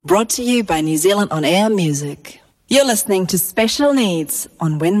Brought to you by New Zealand On Air Music. You're listening to Special Needs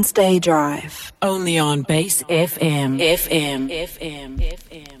on Wednesday Drive. Only on Base FM.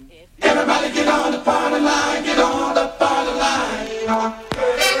 Everybody get on the party line, get on the party line.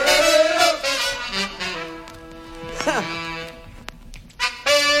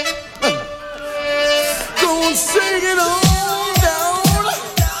 Go and sing it on down.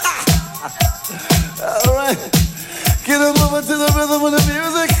 All right, get a moving to the rhythm of the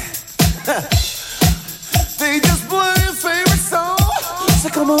music. They just play your favorite song. So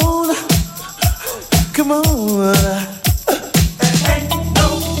come on, come on.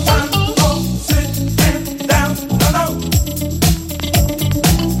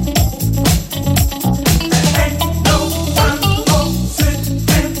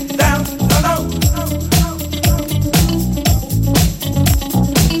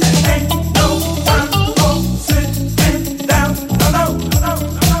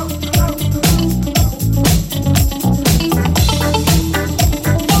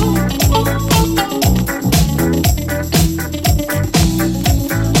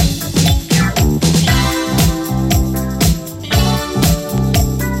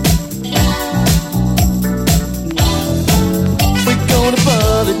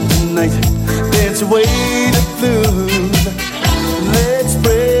 Away the blues, let's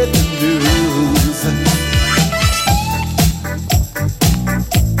spread the news.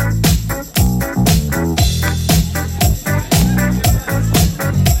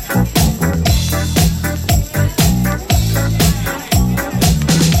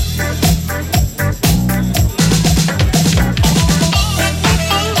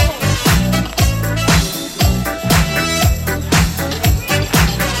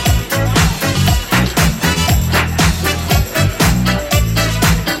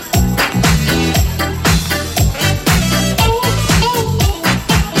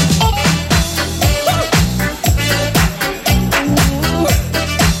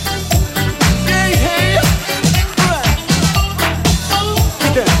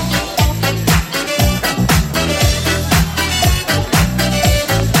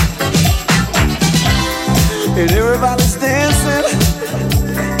 And everybody's dancing.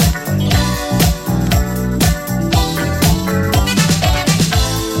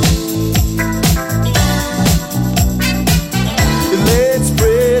 Let's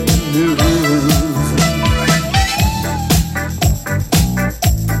spread the news.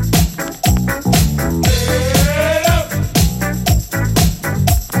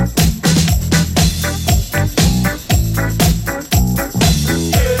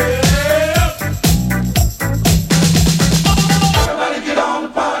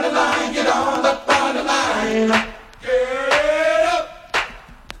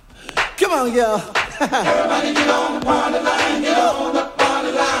 Y'all. Everybody get on the party line, get on the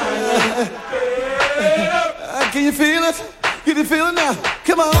party line. Can you feel it? Can you feel it now?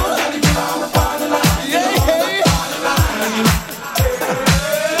 Come on. Everybody get on the party line, get on the party line.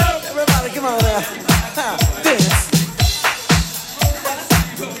 Everybody come on now. Dance.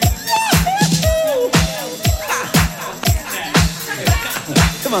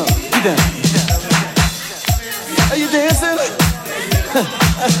 Come on, get down. Are you dancing?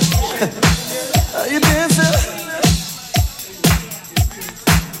 Are you dancing?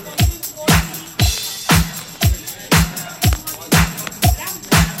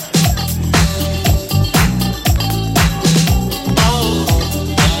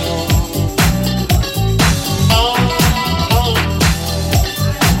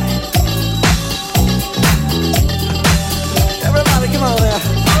 Everybody come on there.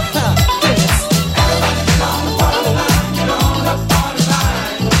 Dance. Everybody get on the party line, get on the party line.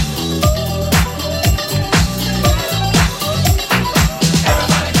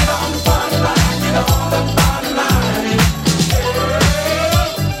 Everybody get on the party line, get on the party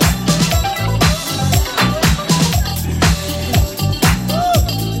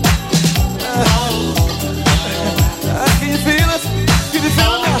line. Can you feel it? Can you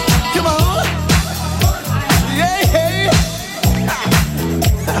feel it now? Come on. Yeah, hey.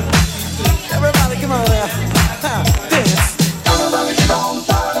 Everybody come on now. Dance. Everybody get on the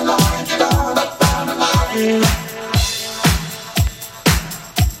party line, get on the party line.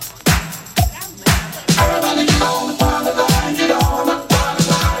 Everybody get on the party line, get on the party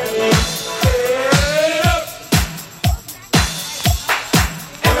line.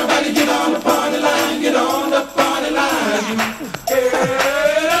 Everybody get on the party line, get on the party line.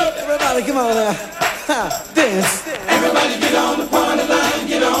 Everybody come on now. Dance. Everybody get on the party line,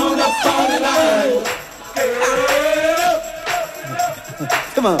 get on the party line.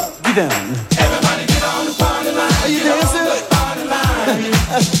 Come on, get down. Everybody get on the party line. Are you dancing?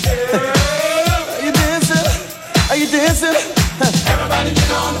 Are you dancing? Are you dancing? Everybody get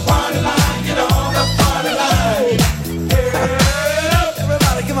on the party line, get on the party line.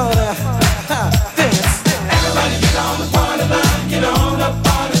 Everybody, come on now. Dance. Everybody get on the party line, get on the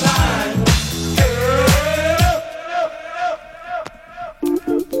party line.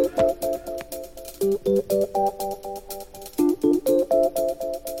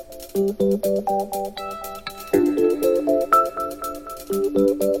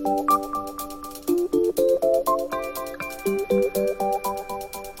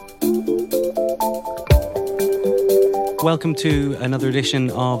 Welcome to another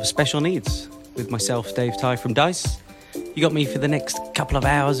edition of Special Needs with myself, Dave Ty from Dice. You got me for the next couple of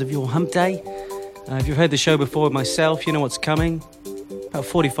hours of your hump day. If you've heard the show before with myself, you know what's coming. About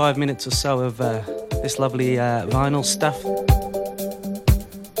 45 minutes or so of this lovely vinyl stuff.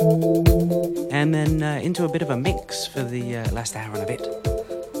 And then into a bit of a mix for the last hour and a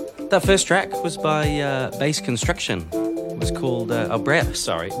bit. That first track was by Bass Construction. It was called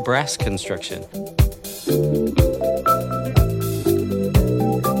Brass Construction.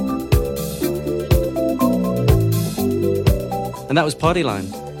 And that was Party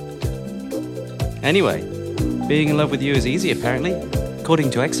Line. Anyway, being in love with you is easy apparently, according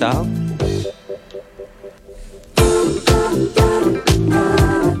to Exile.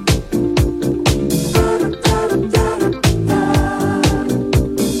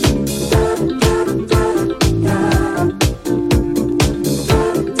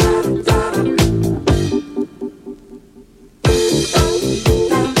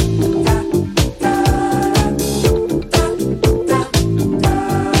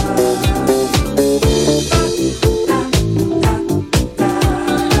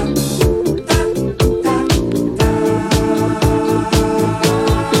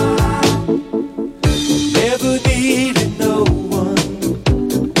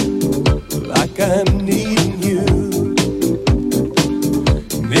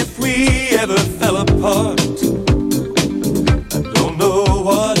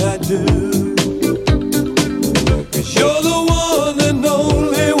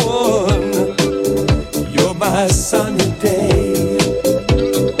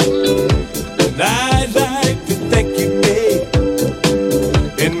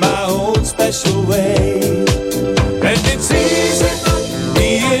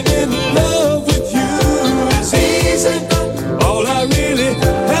 All I really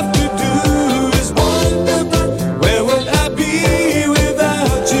have to do is wonder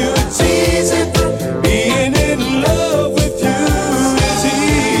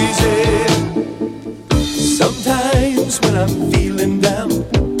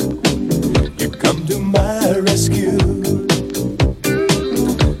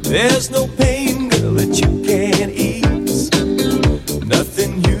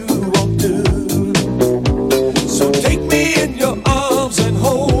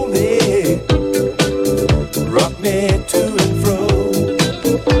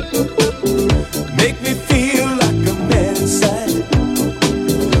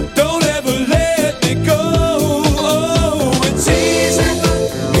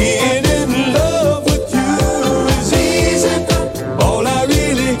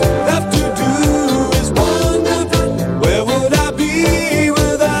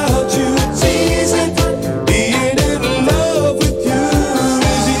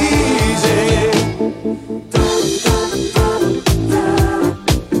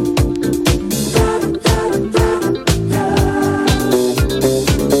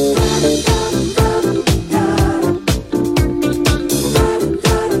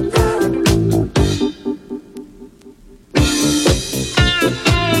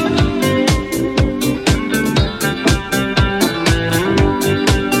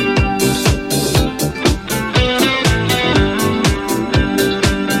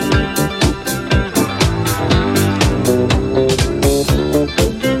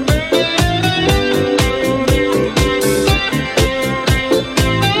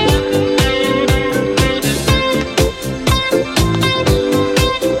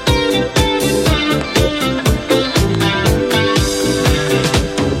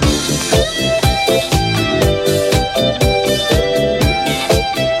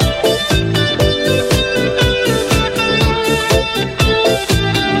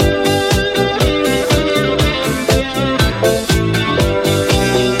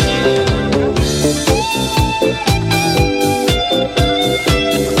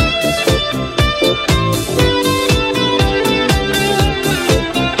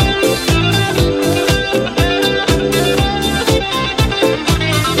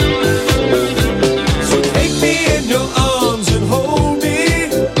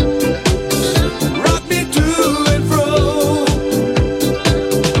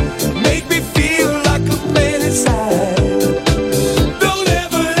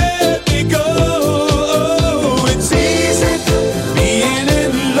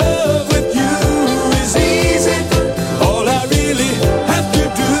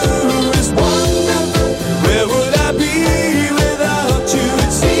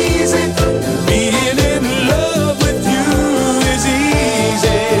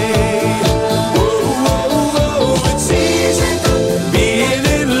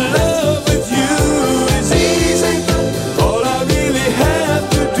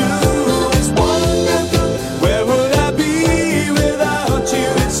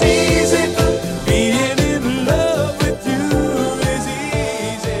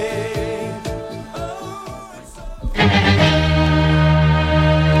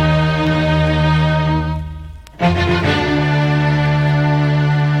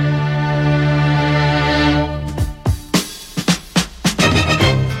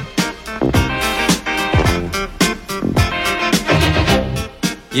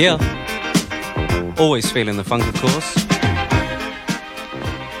Yeah. Always feeling the funk, of course.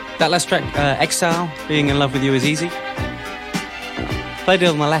 That last track, Exile, Being in Love with You is Easy. Played it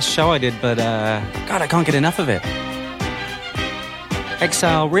on the last show I did, but God, I can't get enough of it.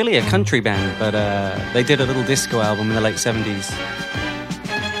 Exile, really a country band, but they did a little disco album in the late 70s.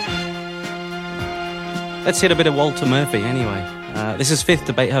 Let's hit a bit of Walter Murphy anyway. This is Fifth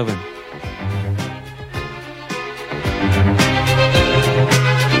to Beethoven.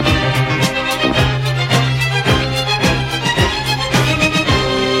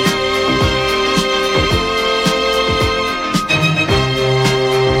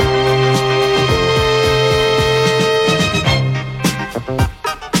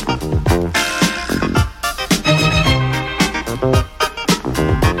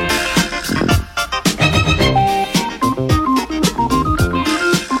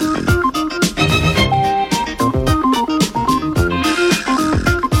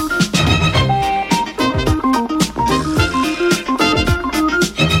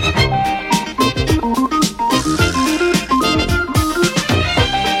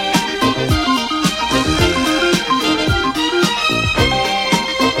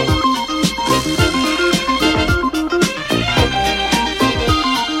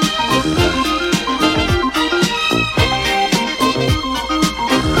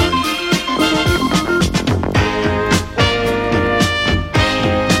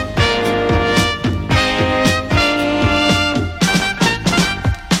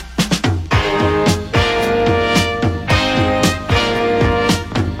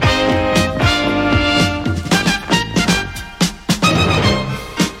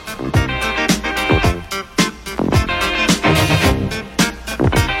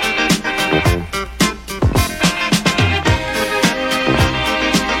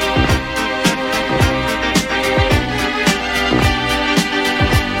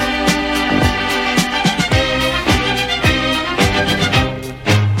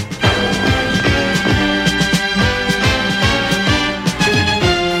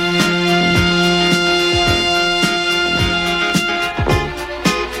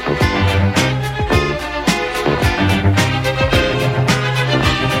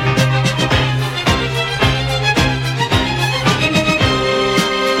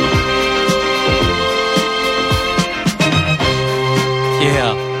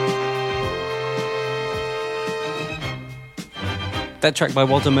 That track by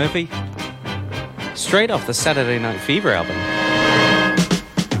Walter Murphy, straight off the Saturday Night Fever album.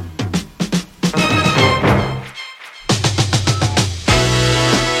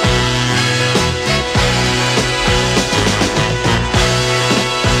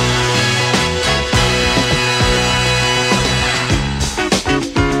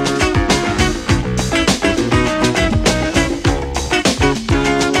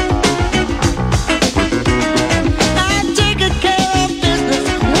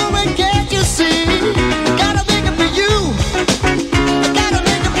 Gotta think of you.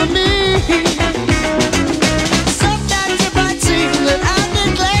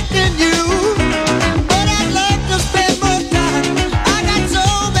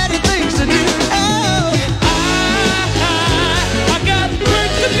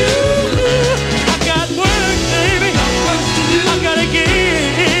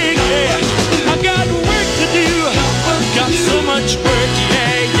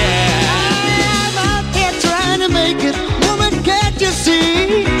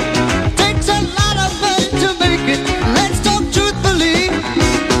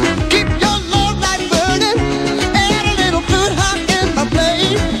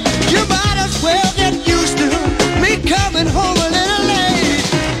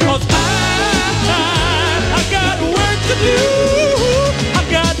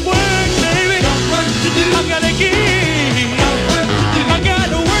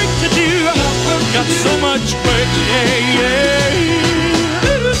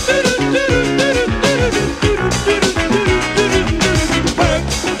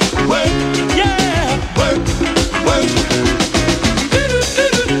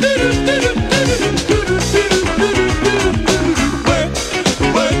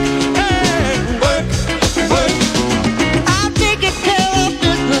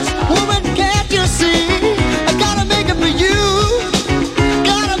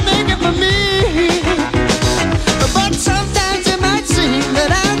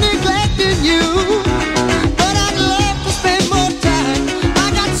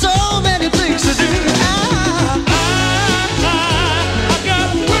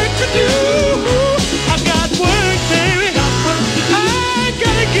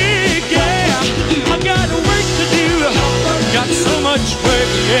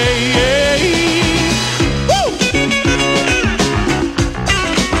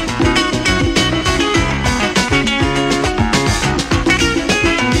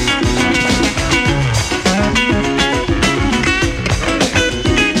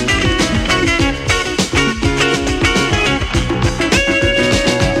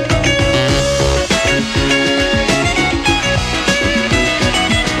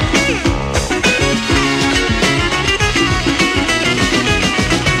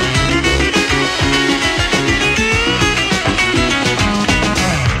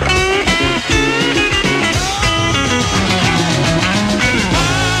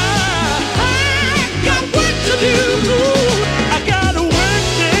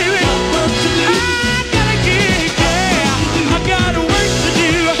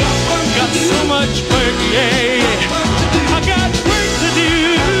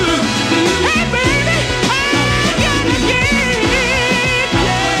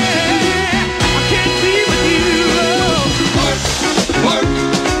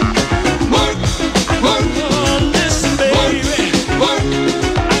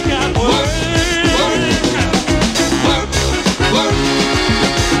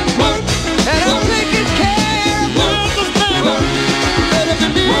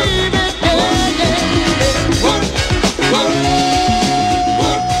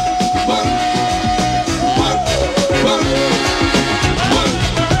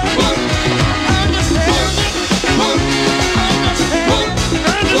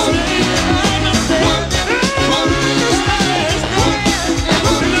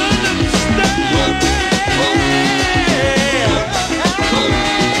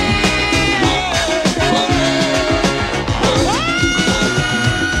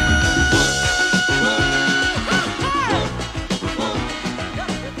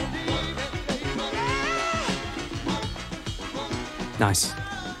 Nice.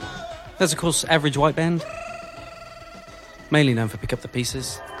 That's, of course, Average White Band. Mainly known for Pick Up the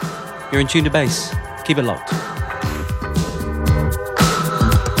Pieces. You're in tune to bass. Keep it locked.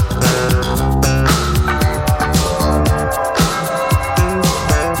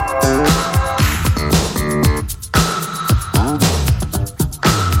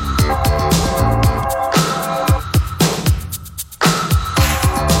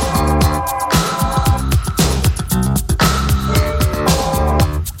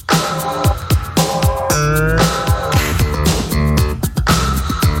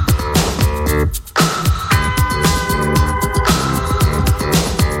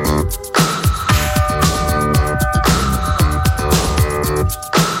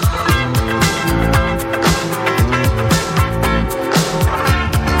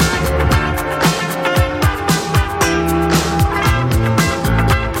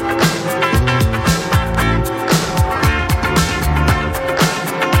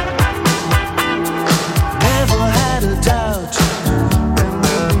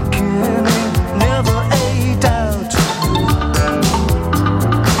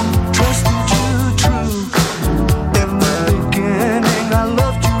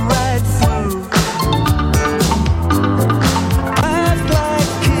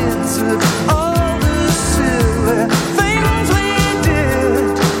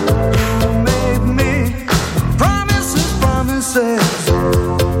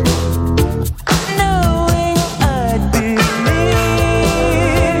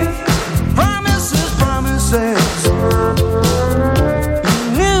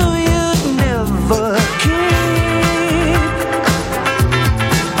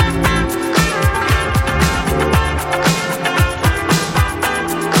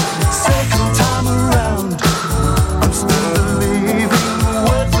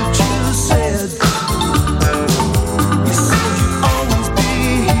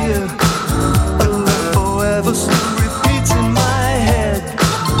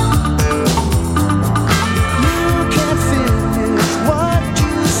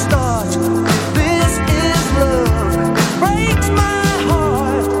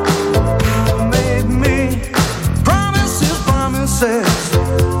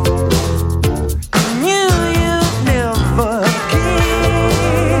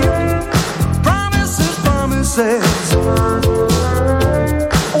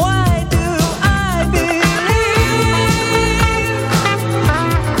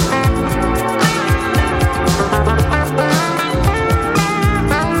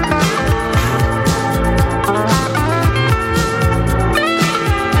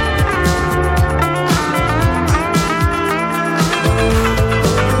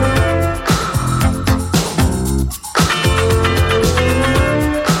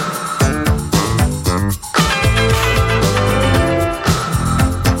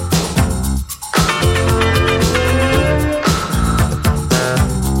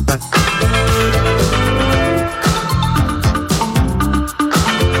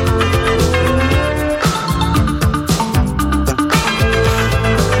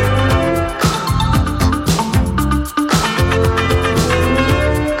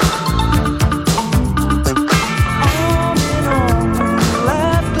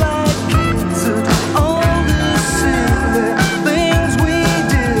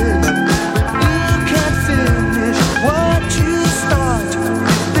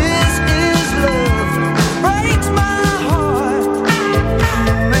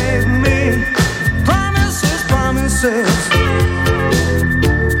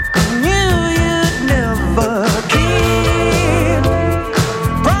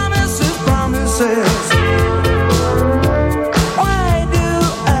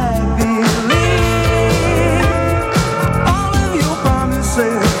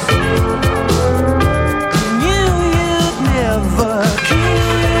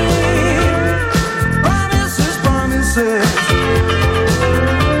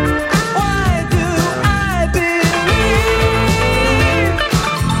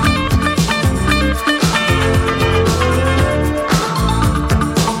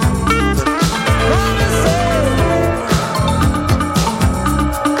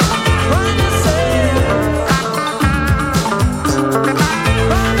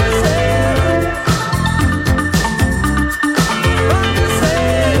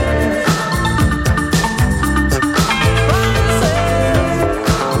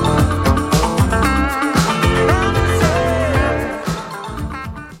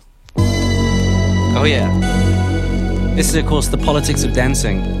 This is, of course, The Politics of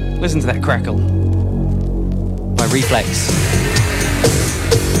Dancing. Listen to that crackle by Reflex.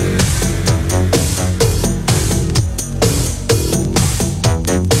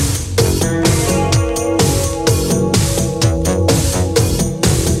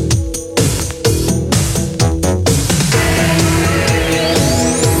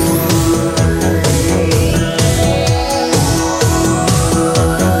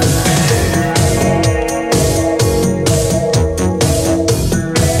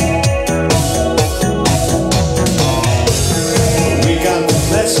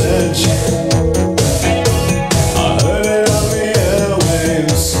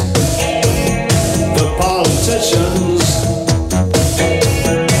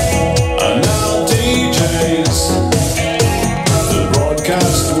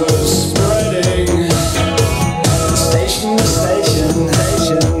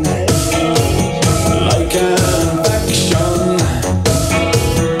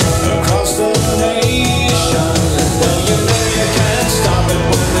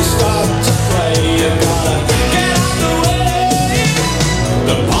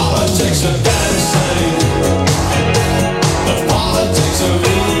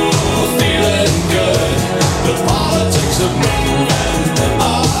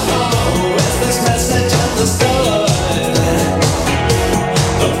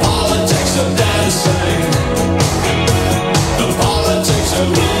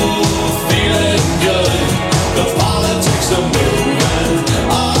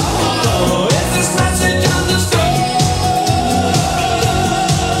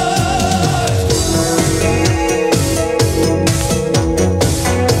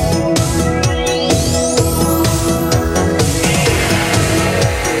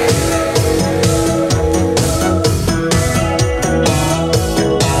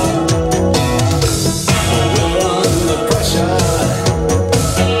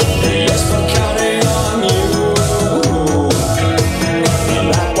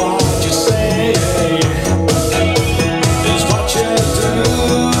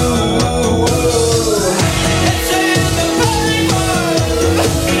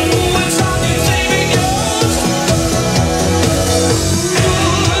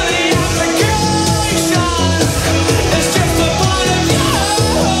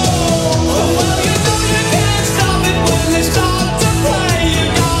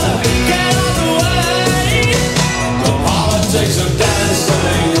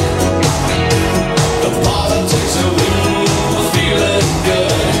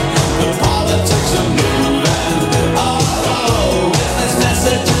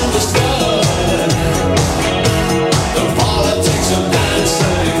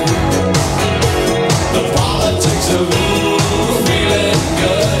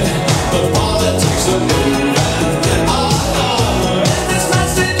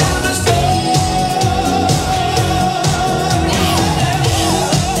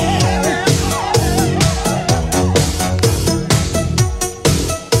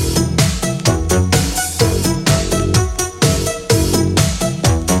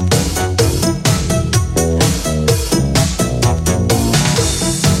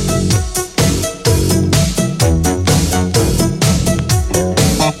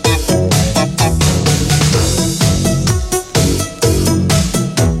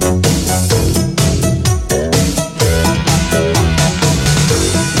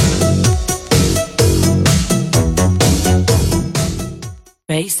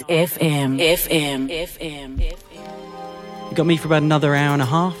 Bass FM. You got me for about another hour and a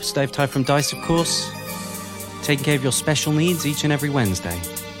half. It's Dave Ty from Dice, of course. Taking care of your special needs each and every Wednesday.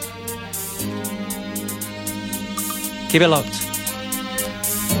 Keep it locked.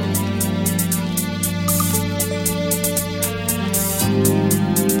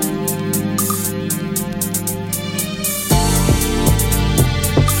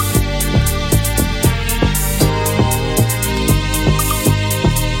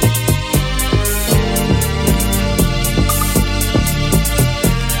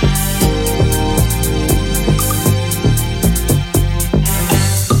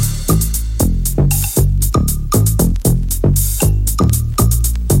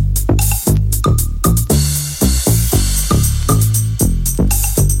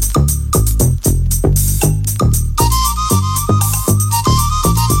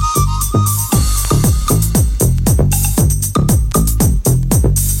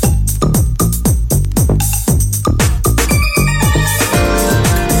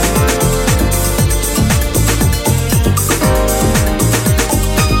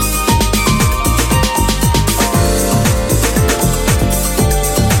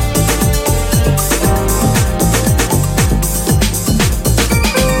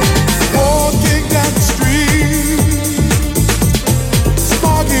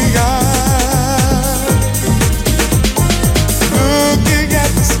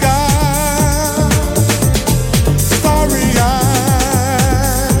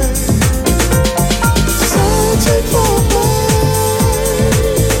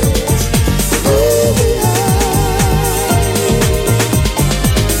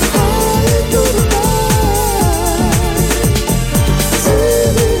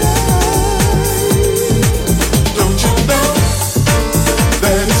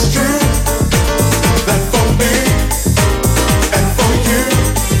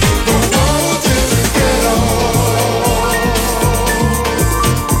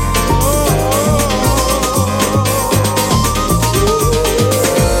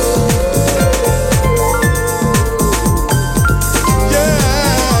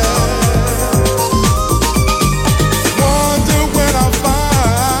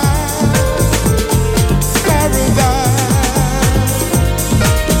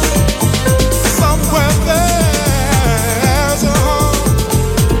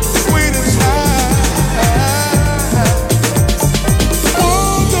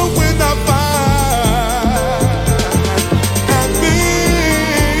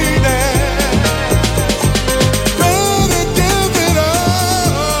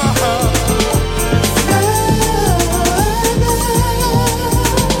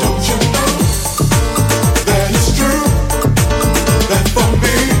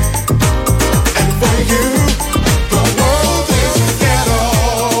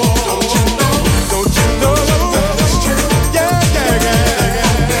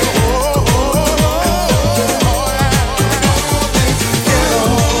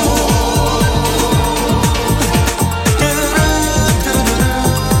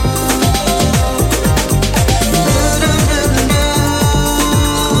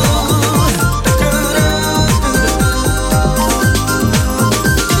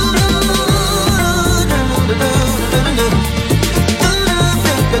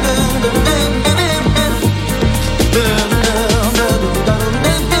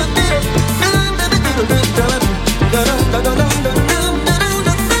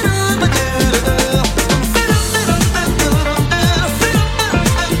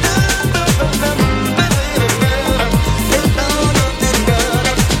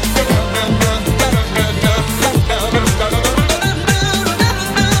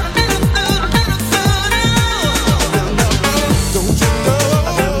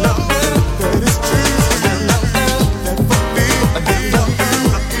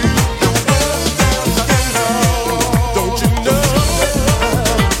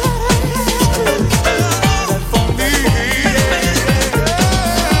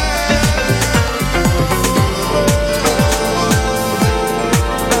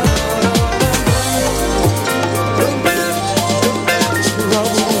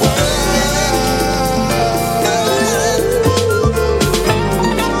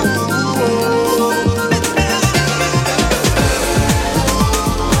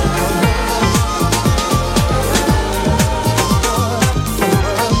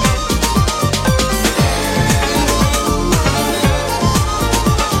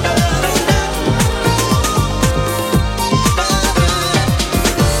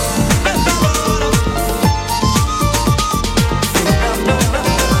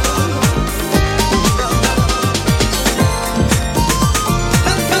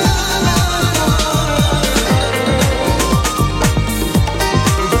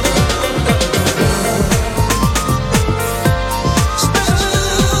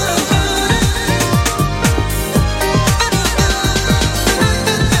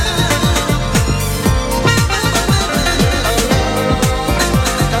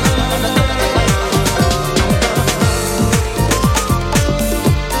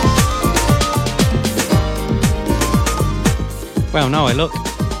 Well, now I look.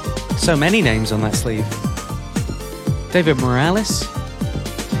 So many names on that sleeve. David Morales,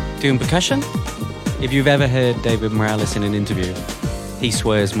 doing percussion. If you've ever heard David Morales in an interview, he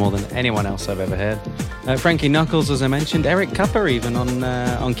swears more than anyone else I've ever heard. Frankie Knuckles, as I mentioned. Eric Cupper, even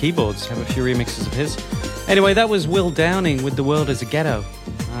on keyboards. Have a few remixes of his. Anyway, that was Will Downing with The World as a Ghetto.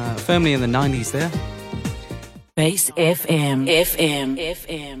 Firmly in the 90s there. Bass FM. Take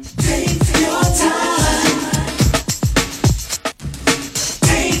your time.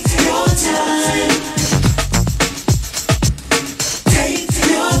 Take your time. Take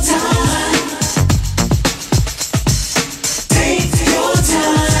your time. Take your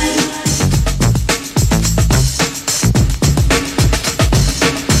time.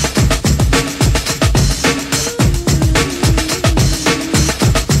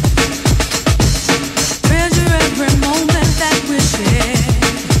 Treasure every moment that we share.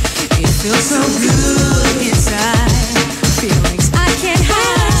 It feels so good inside. Feelings I can't hide.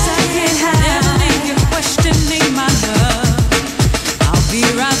 Never leave you questioning my love. I'll be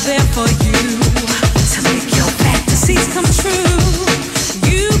right there for you to make your fantasies come true.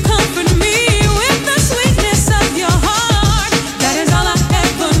 You comfort me with the sweetness of your heart. That is all I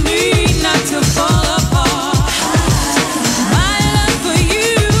ever need, not to fall apart. My love for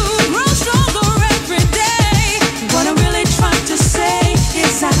you grows stronger every day. What I'm really trying to say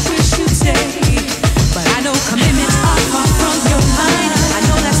is I wish you'd stay. But I know commitments are far from your mind. I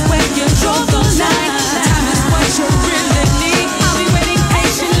know that's where you draw the line. Time is what you really need. I'll be waiting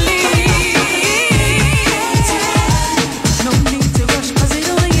patiently. No need to rush, 'cause it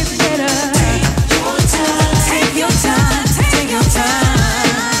only gets better. Take your time. Take your time.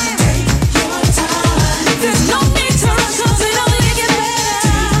 There's no need to rush, 'cause it only gets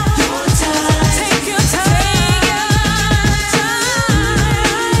better. Take your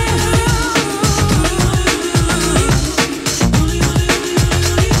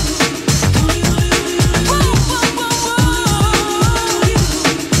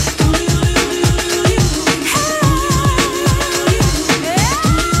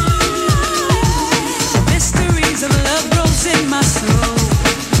Mysteries of love grows in my soul.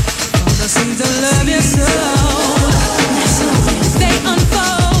 All the seeds of love you sow, they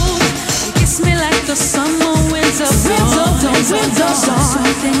unfold. You kiss me like the summer winds of dawn.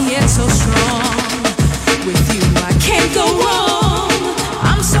 Something yet so strong. With you I can't go wrong.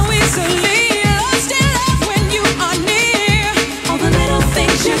 I'm so easily lost in love when you are near. All the little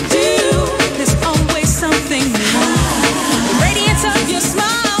things you do, there's always something new. The radiance of your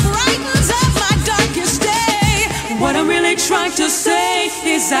smile brightens up my darkest day. What I'm really trying to say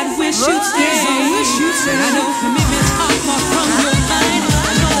is I wish you'd stay. I know commitments are far from your mind.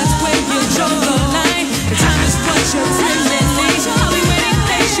 I know that's where you draw the line. The time is what you really need. I'll be waiting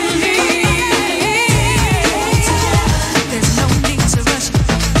patiently. There's no need to rush.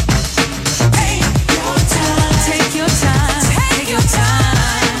 Take your time. Take your time. Take your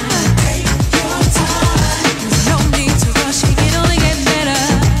time. There's no need to rush. It can only get better.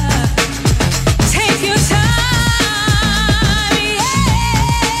 Take your time.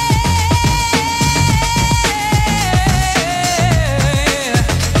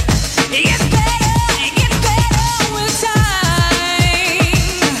 It gets better. It gets better with time.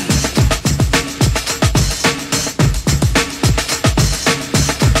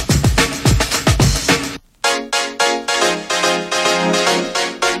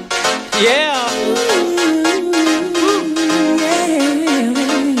 Yeah!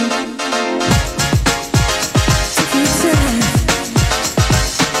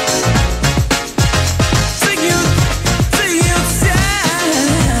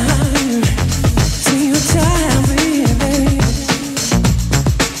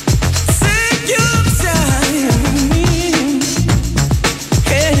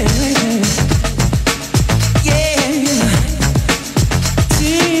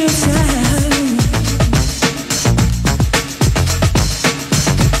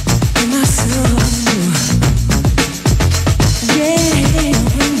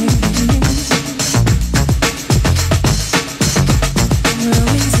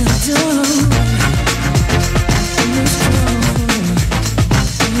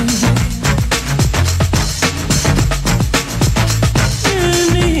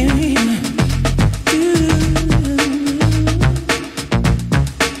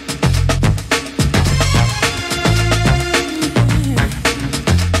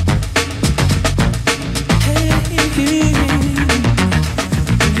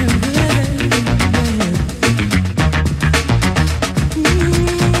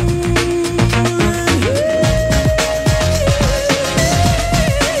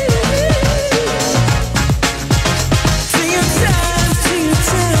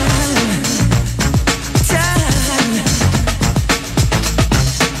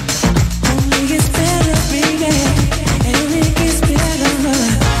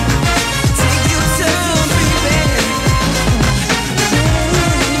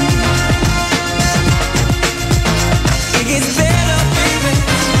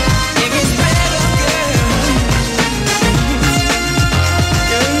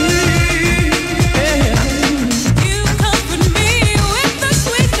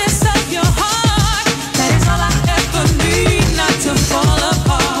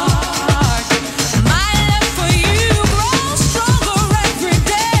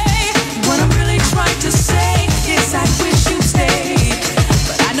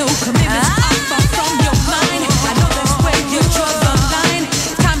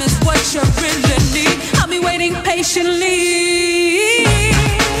 patiently.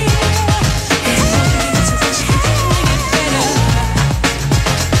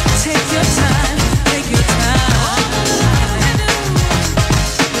 Take your time, take your time.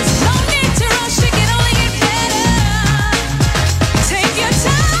 There's no need to rush, it can only get better. Take your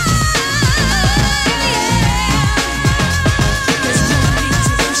time, There's no need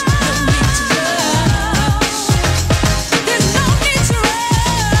to rush, no need to rush. There's no need to rush.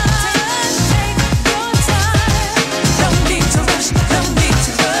 Take your time. No need to rush, no need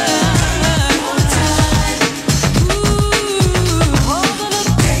to rush. Ooh, hold on,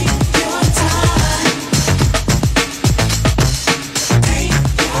 take your time. Take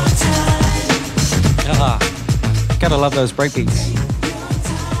your time. Ah, gotta love those breakbeats.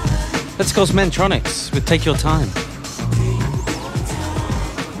 Let's go Mentronics with Take Your Time.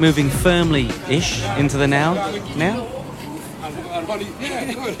 Moving firmly-ish into the now.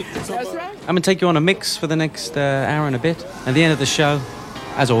 I'm going to take you on a mix for the next hour and a bit. At the end of the show,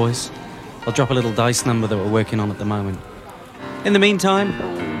 as always, I'll drop a little dice number that we're working on at the moment. In the meantime,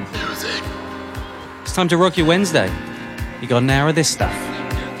 it's time to rock your Wednesday. You got an hour of this stuff.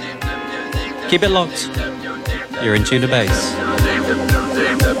 Keep it locked. You're in tune to bass.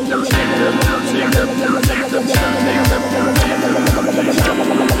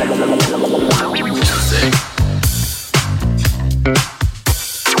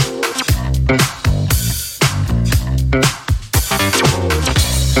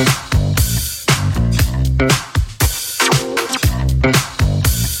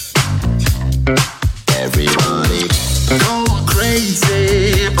 Everybody go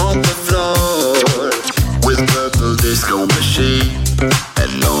crazy on the floor with purple disco machine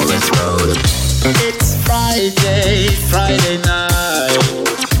and all its road. It's Friday night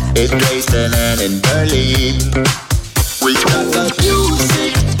in Dresden and in Berlin. We got the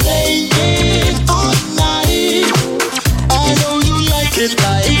music playing all night. I know you like it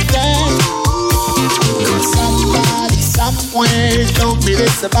like that. Somebody somewhere told me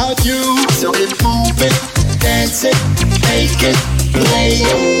this about you. So get moving, dance it, make it, play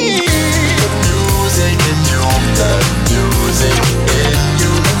it. The music in you, the music in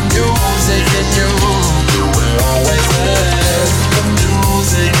you, the music in you. You will always have the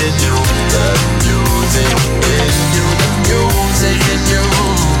music in you, the music in you, the music in you.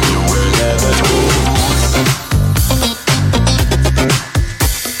 You will never lose.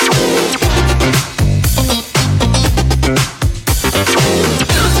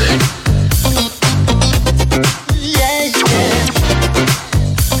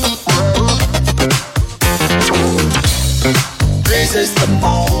 This is the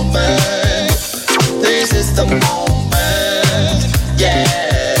moment. This is the moment. Yeah.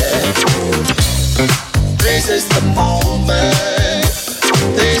 This is the moment.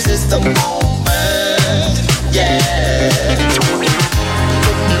 This is the moment. Yeah.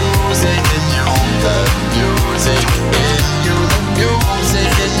 The music in you. The music in you. The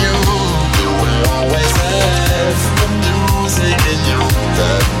music in you. You will always have the music in you.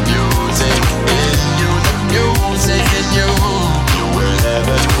 The music in you. The music in you. You will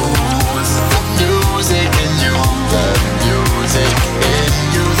never lose the music in you. The music in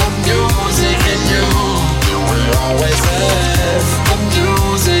you. The music in you. You will always have the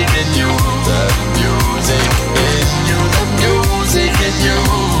music in you.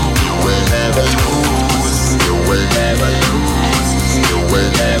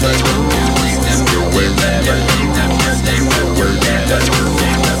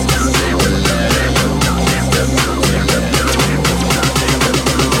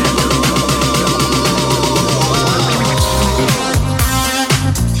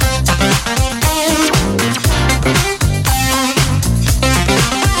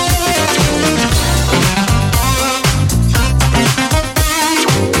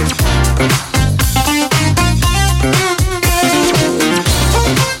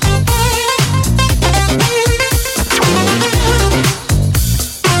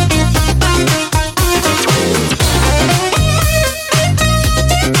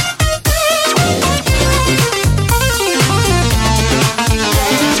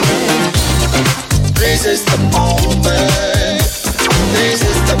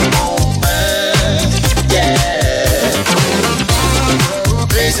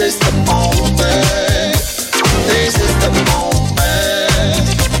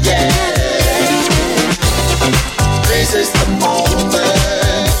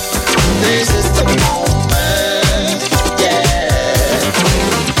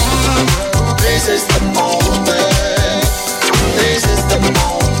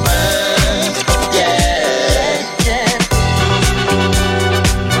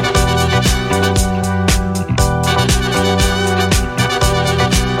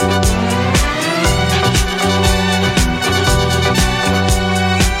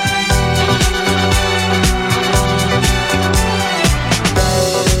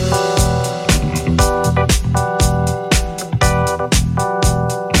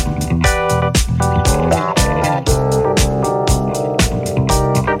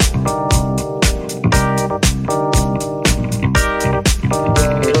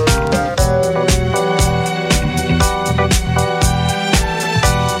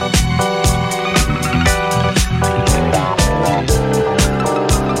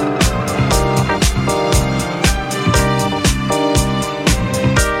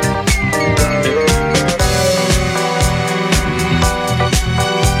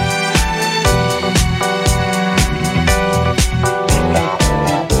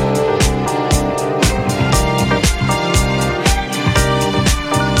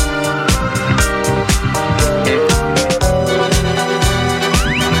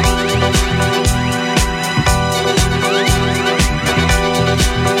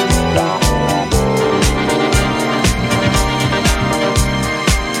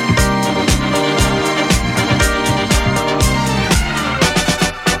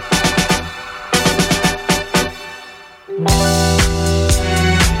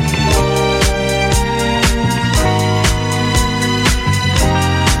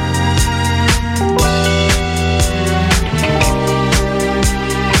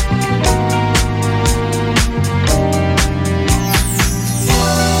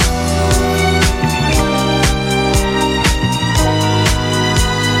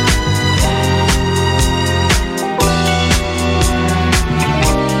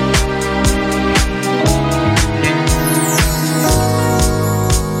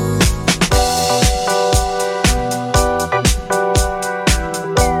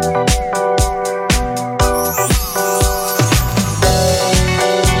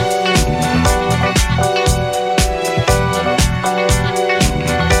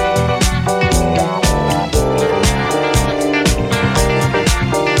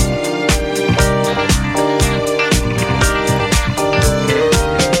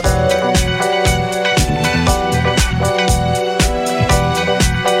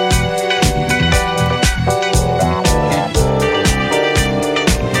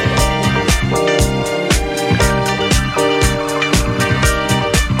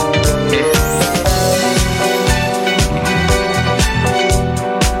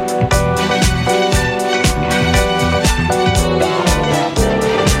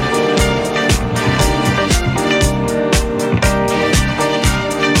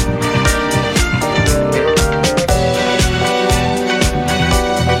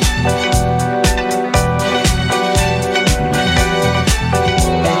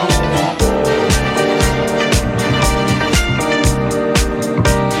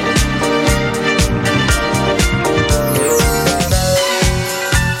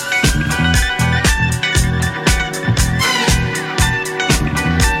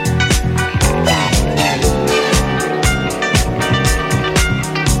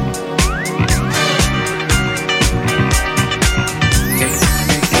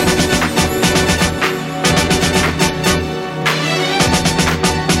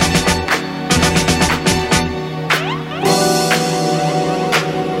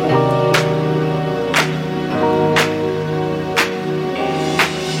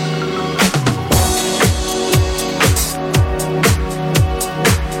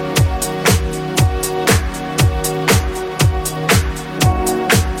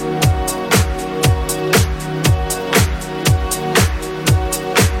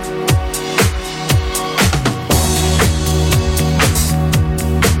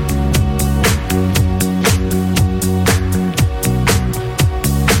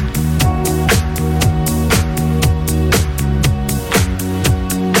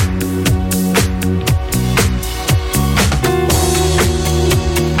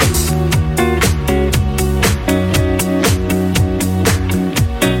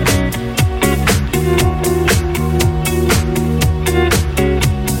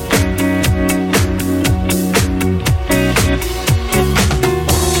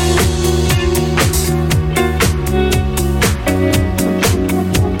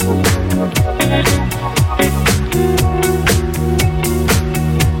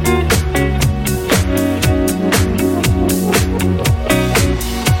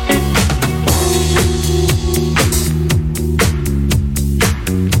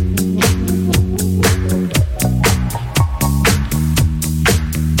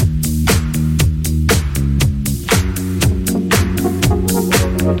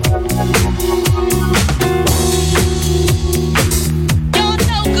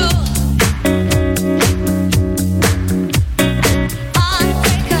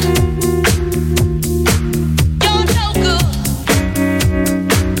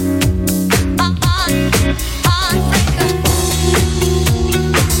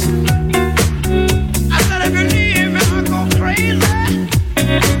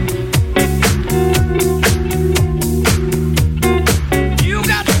 You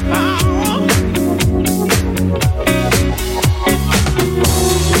got the power.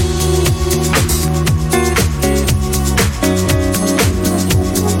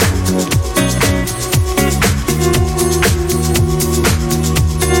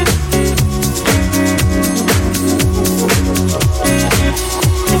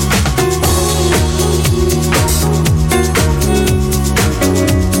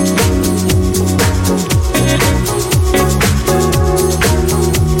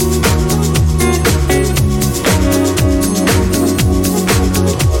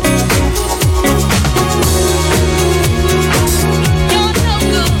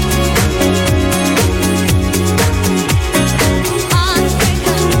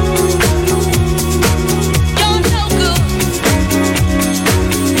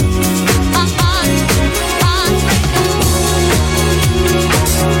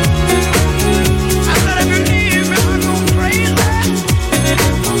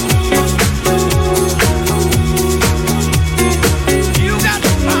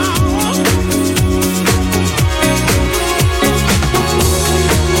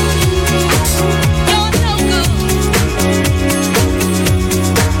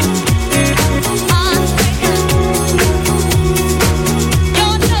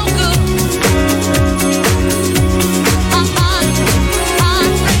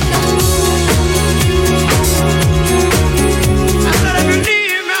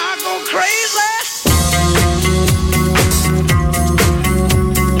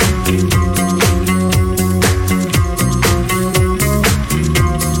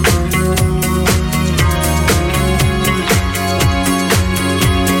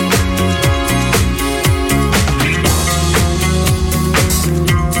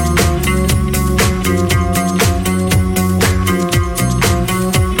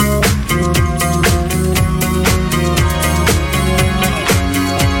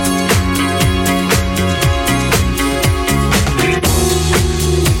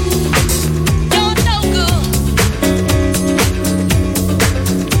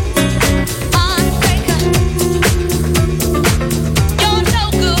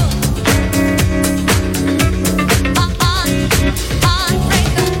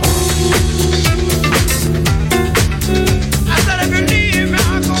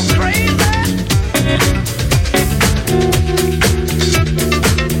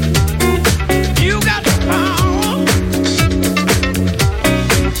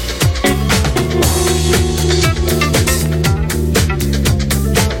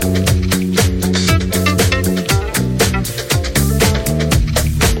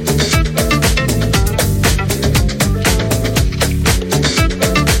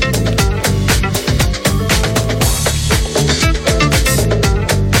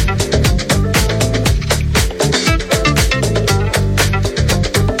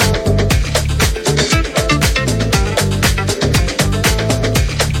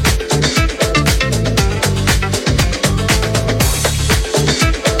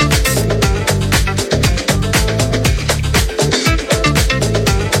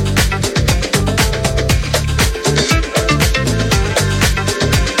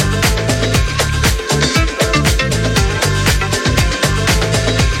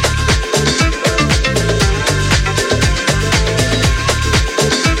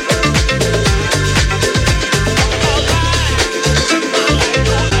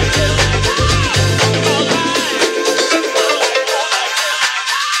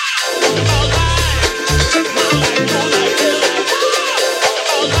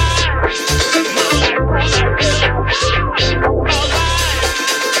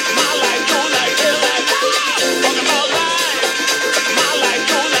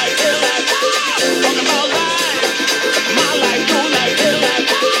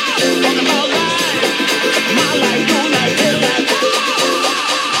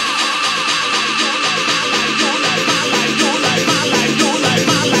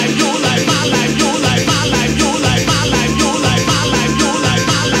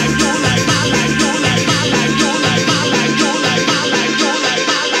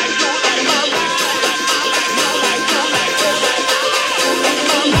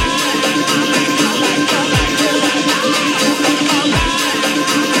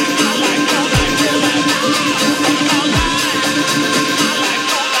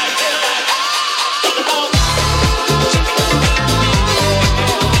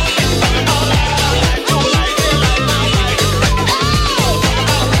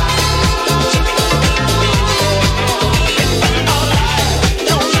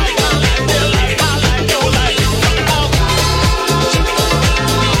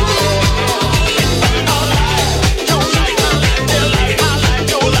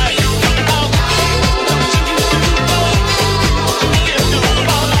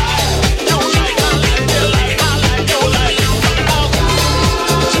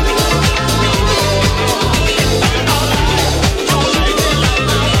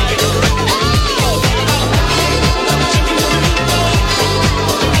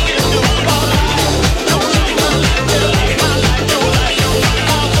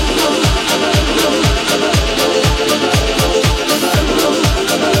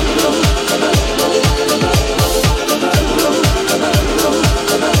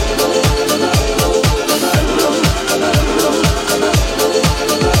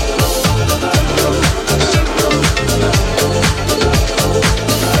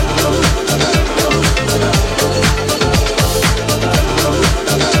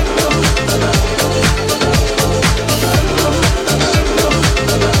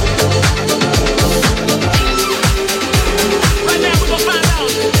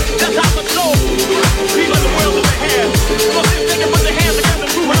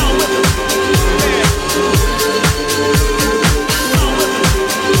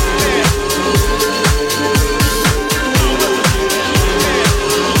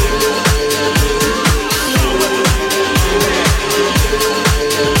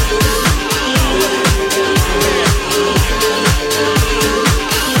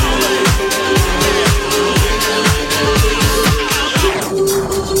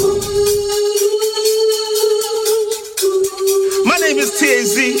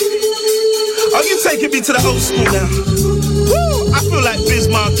 taking me to the old school now. Woo! I feel like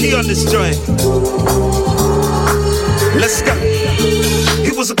Biz Markie on this joint. Let's go.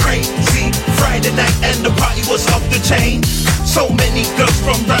 It was a crazy Friday night and the party was off the chain. So many girls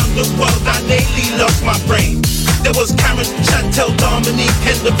from round the world, I nearly lost my brain. There was Karen, Chantel, Dominique,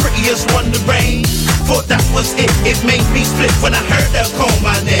 and the prettiest one, Lorraine. Thought that was it, it made me split when I heard her call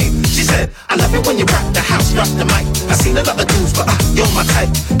my name. She said, I love it when you rock the house, rock the mic. I seen a lot of dudes, but you're my type.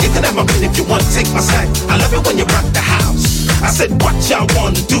 You can have my ring if you want, take my side. I love it when you rock the house. I said, what y'all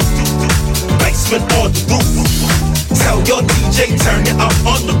wanna do? Basement or the roof? Tell your DJ, turn it up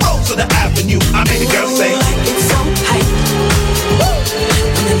on the road to the avenue. I made the girl say, like it's so hype.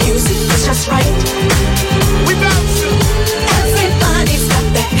 When the music is just right. we bouncing. Everybody's got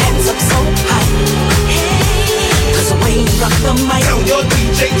their hands up so high. Hey, 'cause the way you rock the mic. Tell your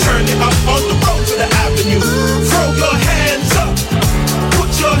DJ, turn it up on the road to the avenue. Throw your hands up, put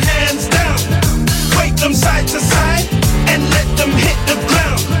your hands down. Wave them side to side and let them hit the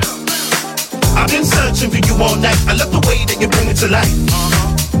ground. I've been searching for you all night. I love the way that you bring it to life.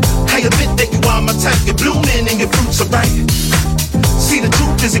 I admit that you are my type. You're blooming and your fruits are ripe. See, the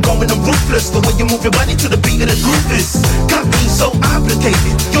truth is you're going I'm ruthless. The way you move your body to the beat of the groove is got me so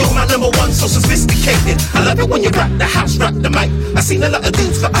obligated. You're my number one, so sophisticated. I love it when you rock the house, rock the mic. I seen a lot of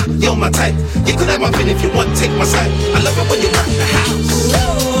dudes, but you're my type. You could have my pin if you want, take my side. I love it when you rock the house.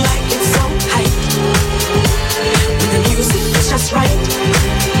 Ooh, like it's so hype. When the music is just right.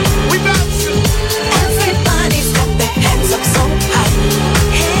 We bouncing. Everybody's got their hands up so high.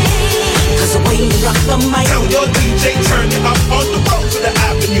 Hey, 'cause the way you rock the mic. Tell your DJ, turn it up on the road to the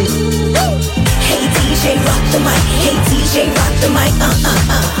avenue. Hey DJ, rock the mic. Hey DJ, rock the mic.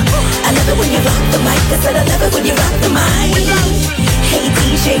 I love it when you rock the mic. I said I love it when you rock the mic. Hey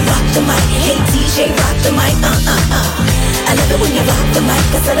DJ, rock the mic. Hey DJ, rock the mic. I love it when you rock the mic.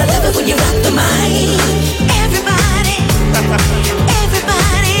 I said I love it when you rock the mic. Everybody,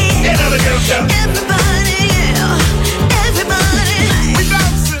 everybody, And other girls shout. everybody, yeah, everybody. We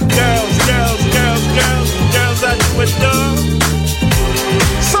bouncing. Girls, girls, girls, girls, girls out the window.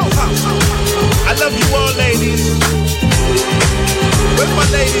 So hot. I love you all, ladies. Where's my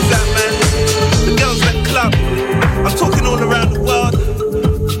ladies at, man? The girls that club. I'm talking all around the world.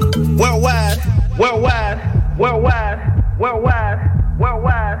 Worldwide, worldwide, worldwide, worldwide,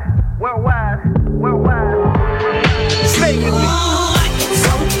 worldwide, worldwide, worldwide. Stay with me. Oh, I get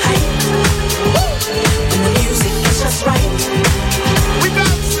so hype. When the music is just right. We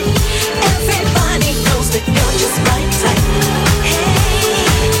bouncing. Everybody knows that you're just my type.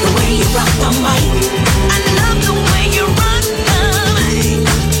 Hey, the way you rock the mic. I love the way you rock the mic.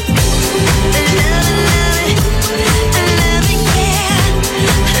 I love it, I love it, yeah.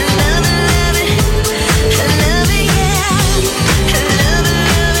 I love it, I love it, yeah. I love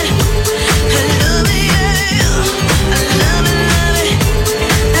it, I love it, yeah. I love it,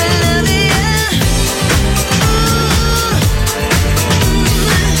 I love it, yeah.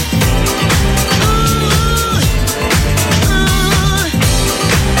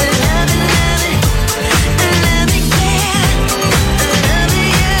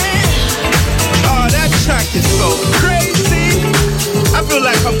 Oh, that track is so crazy. I feel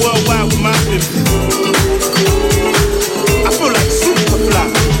like I'm worldwide with my 50. I feel like Superfly.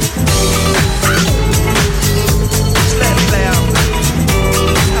 Just let it play out.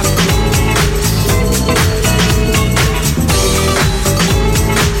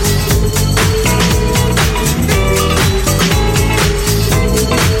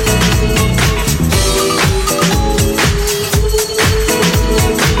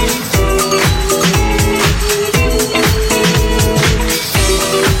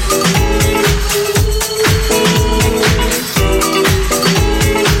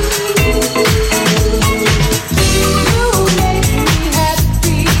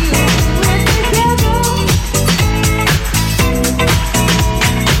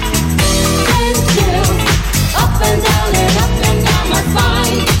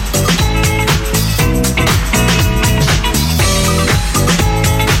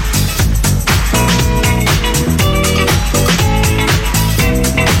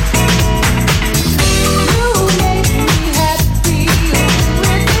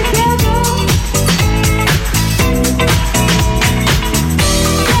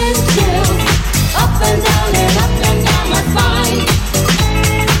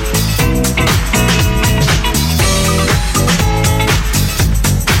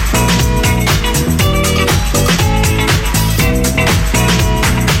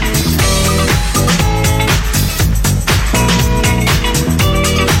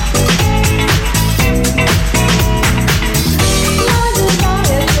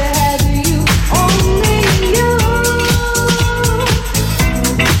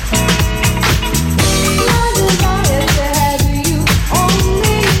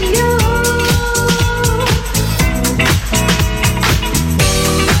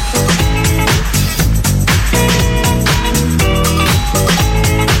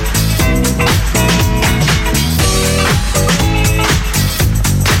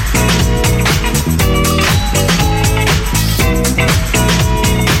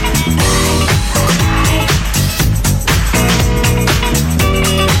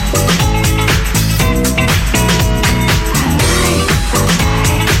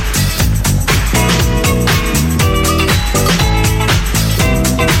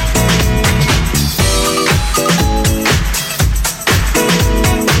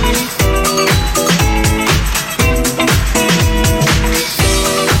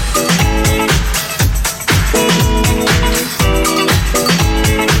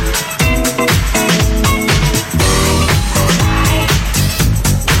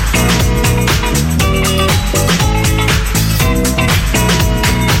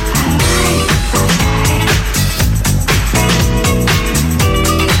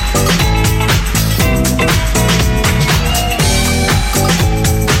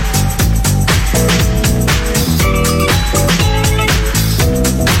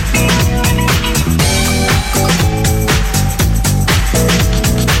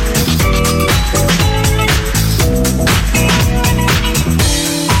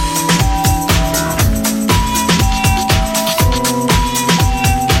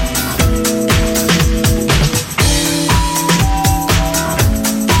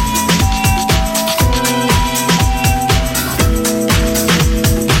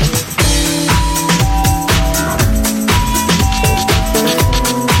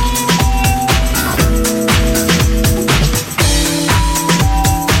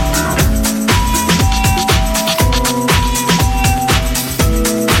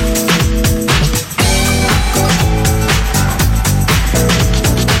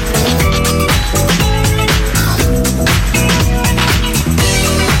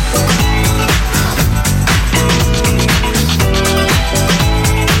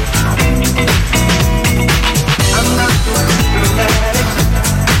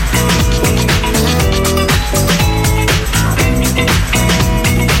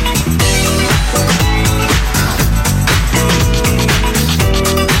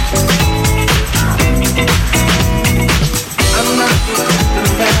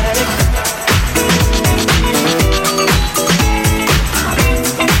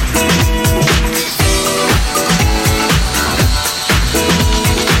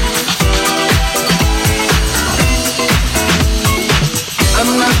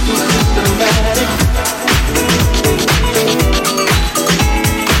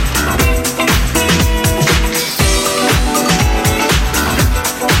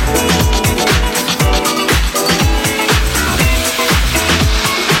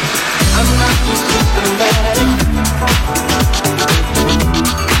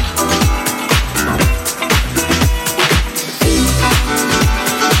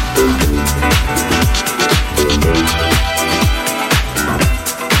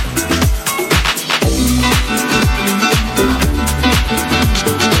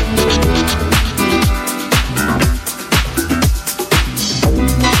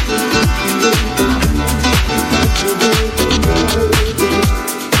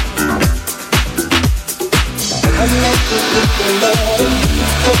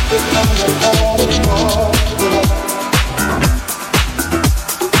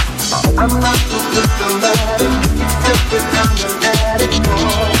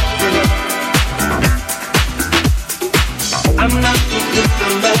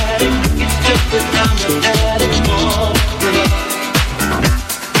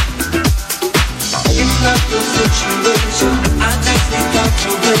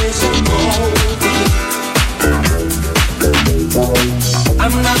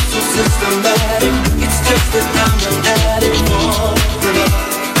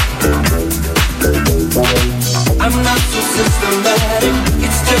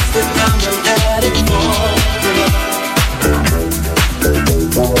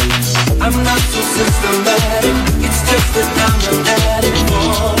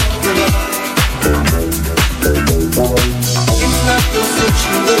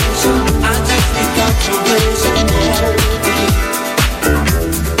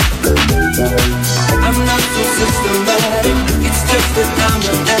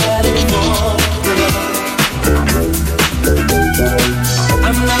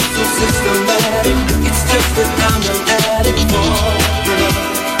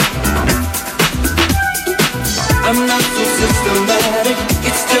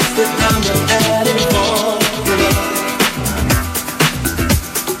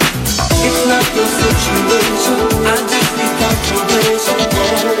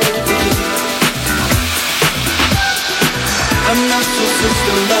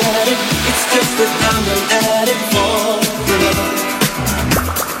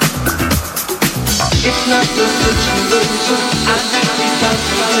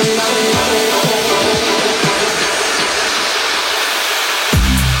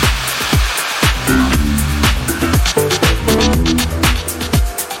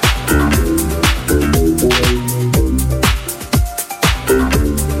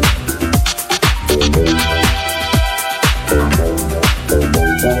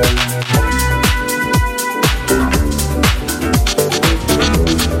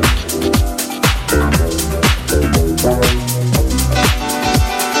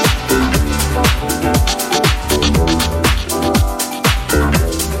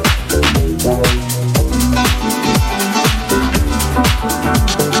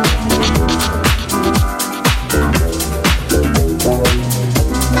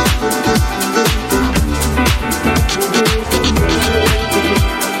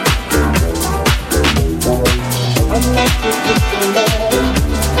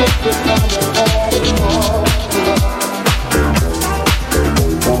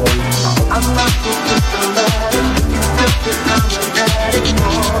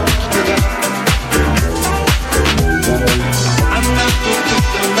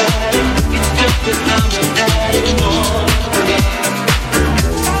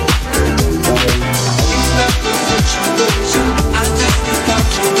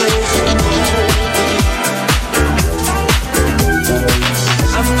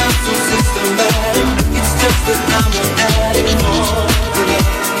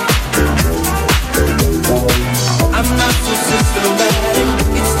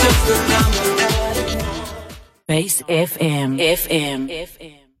 Base FM. FM.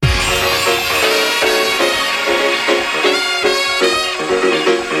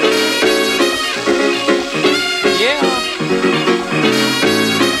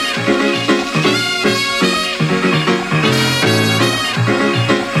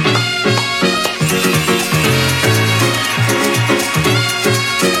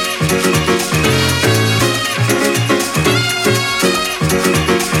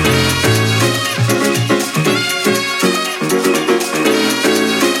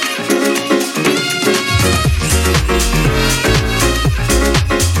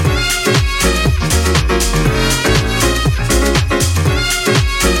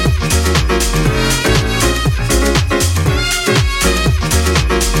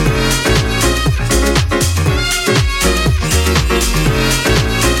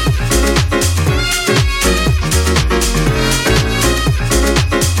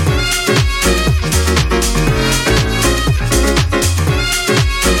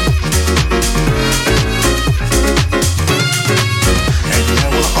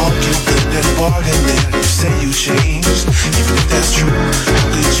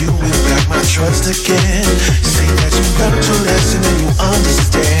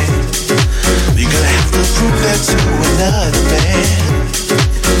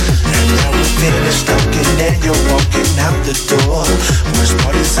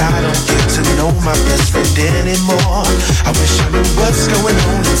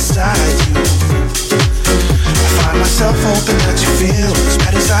 something that you feel as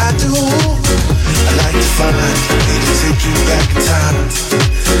bad as I do. I like to find a way to take you back in time.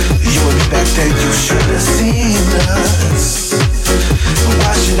 You and me back then, you should have seen us.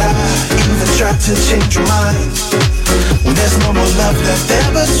 Why should I even try to change your mind when there's no more love left there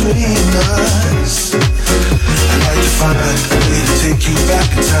between us? I like to find a way to take you back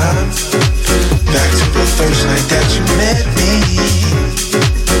in time, back to the first night that you met me.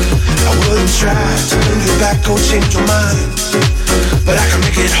 I wouldn't try to bring you back or change your mind, but I can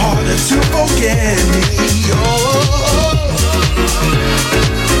make it harder to forget me. Oh.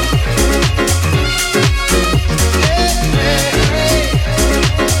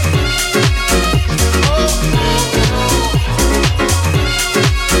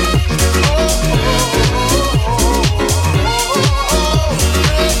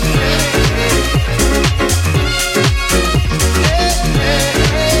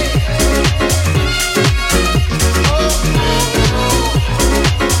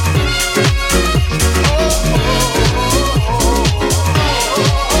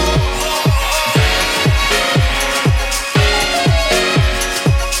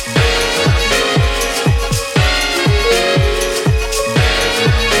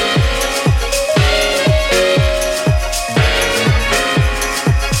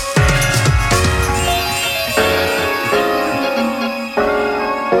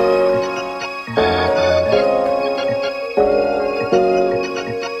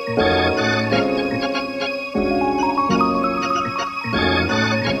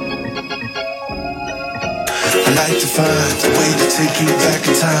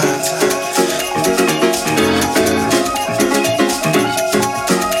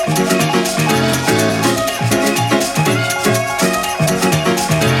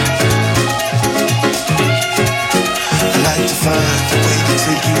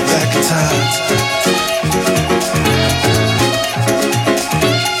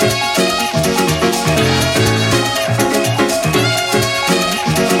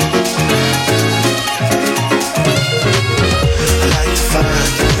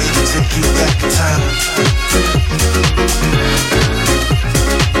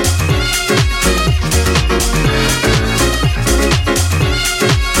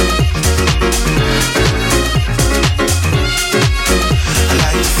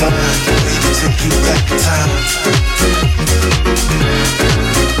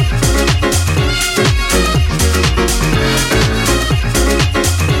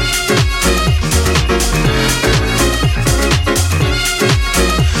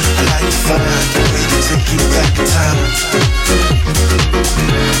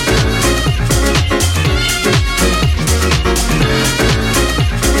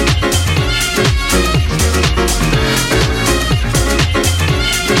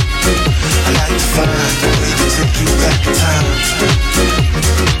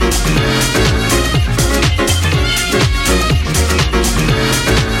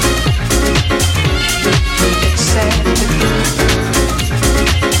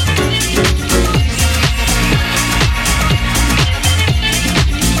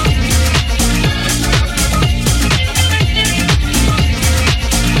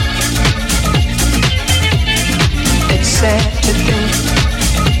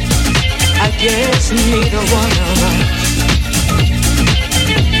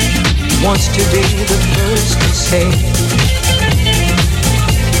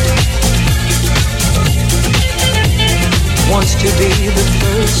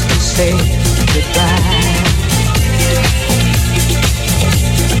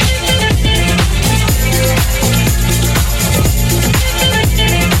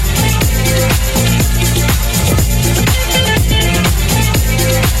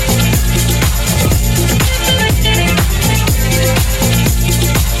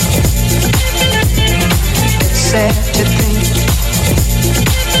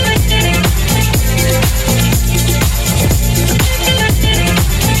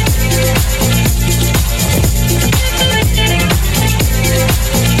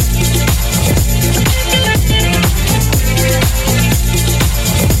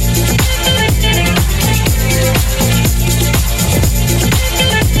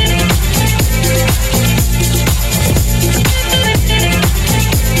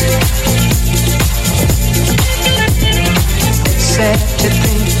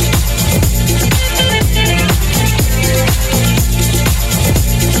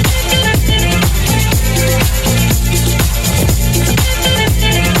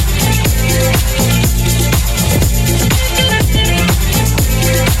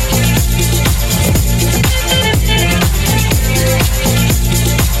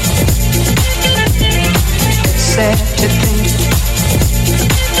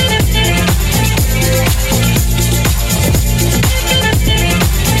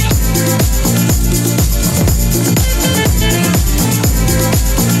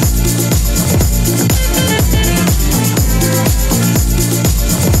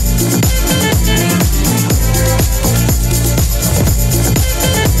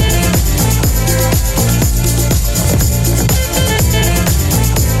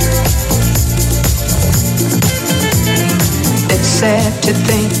 to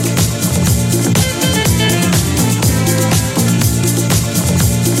think.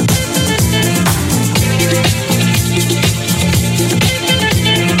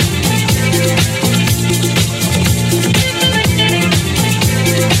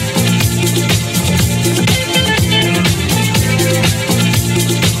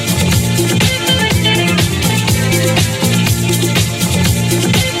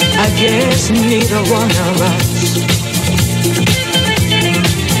 I guess neither one of us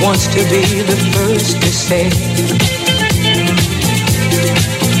wants to be the first to say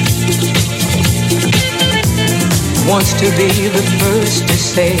wants to be the first to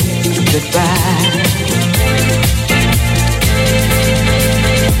say goodbye.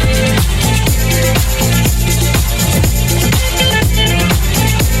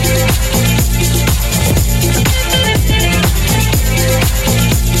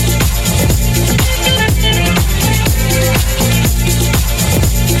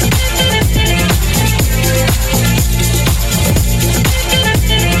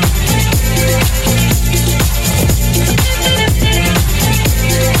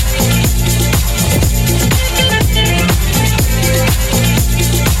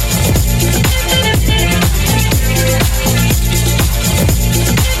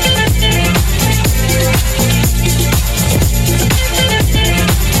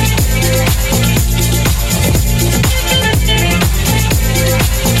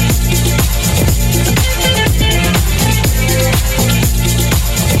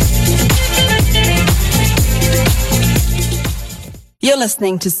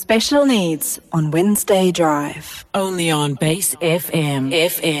 Listening to Special Needs on Wednesday Drive. Only on Base FM.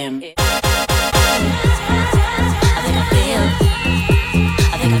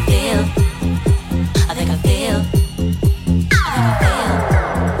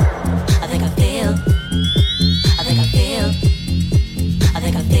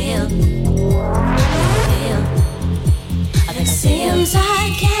 Seems I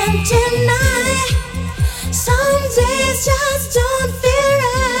can't deny. Some days just don't feel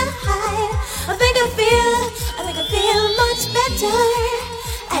right. I think I feel much better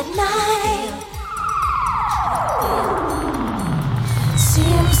at night.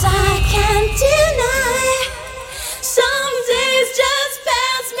 Seems I can't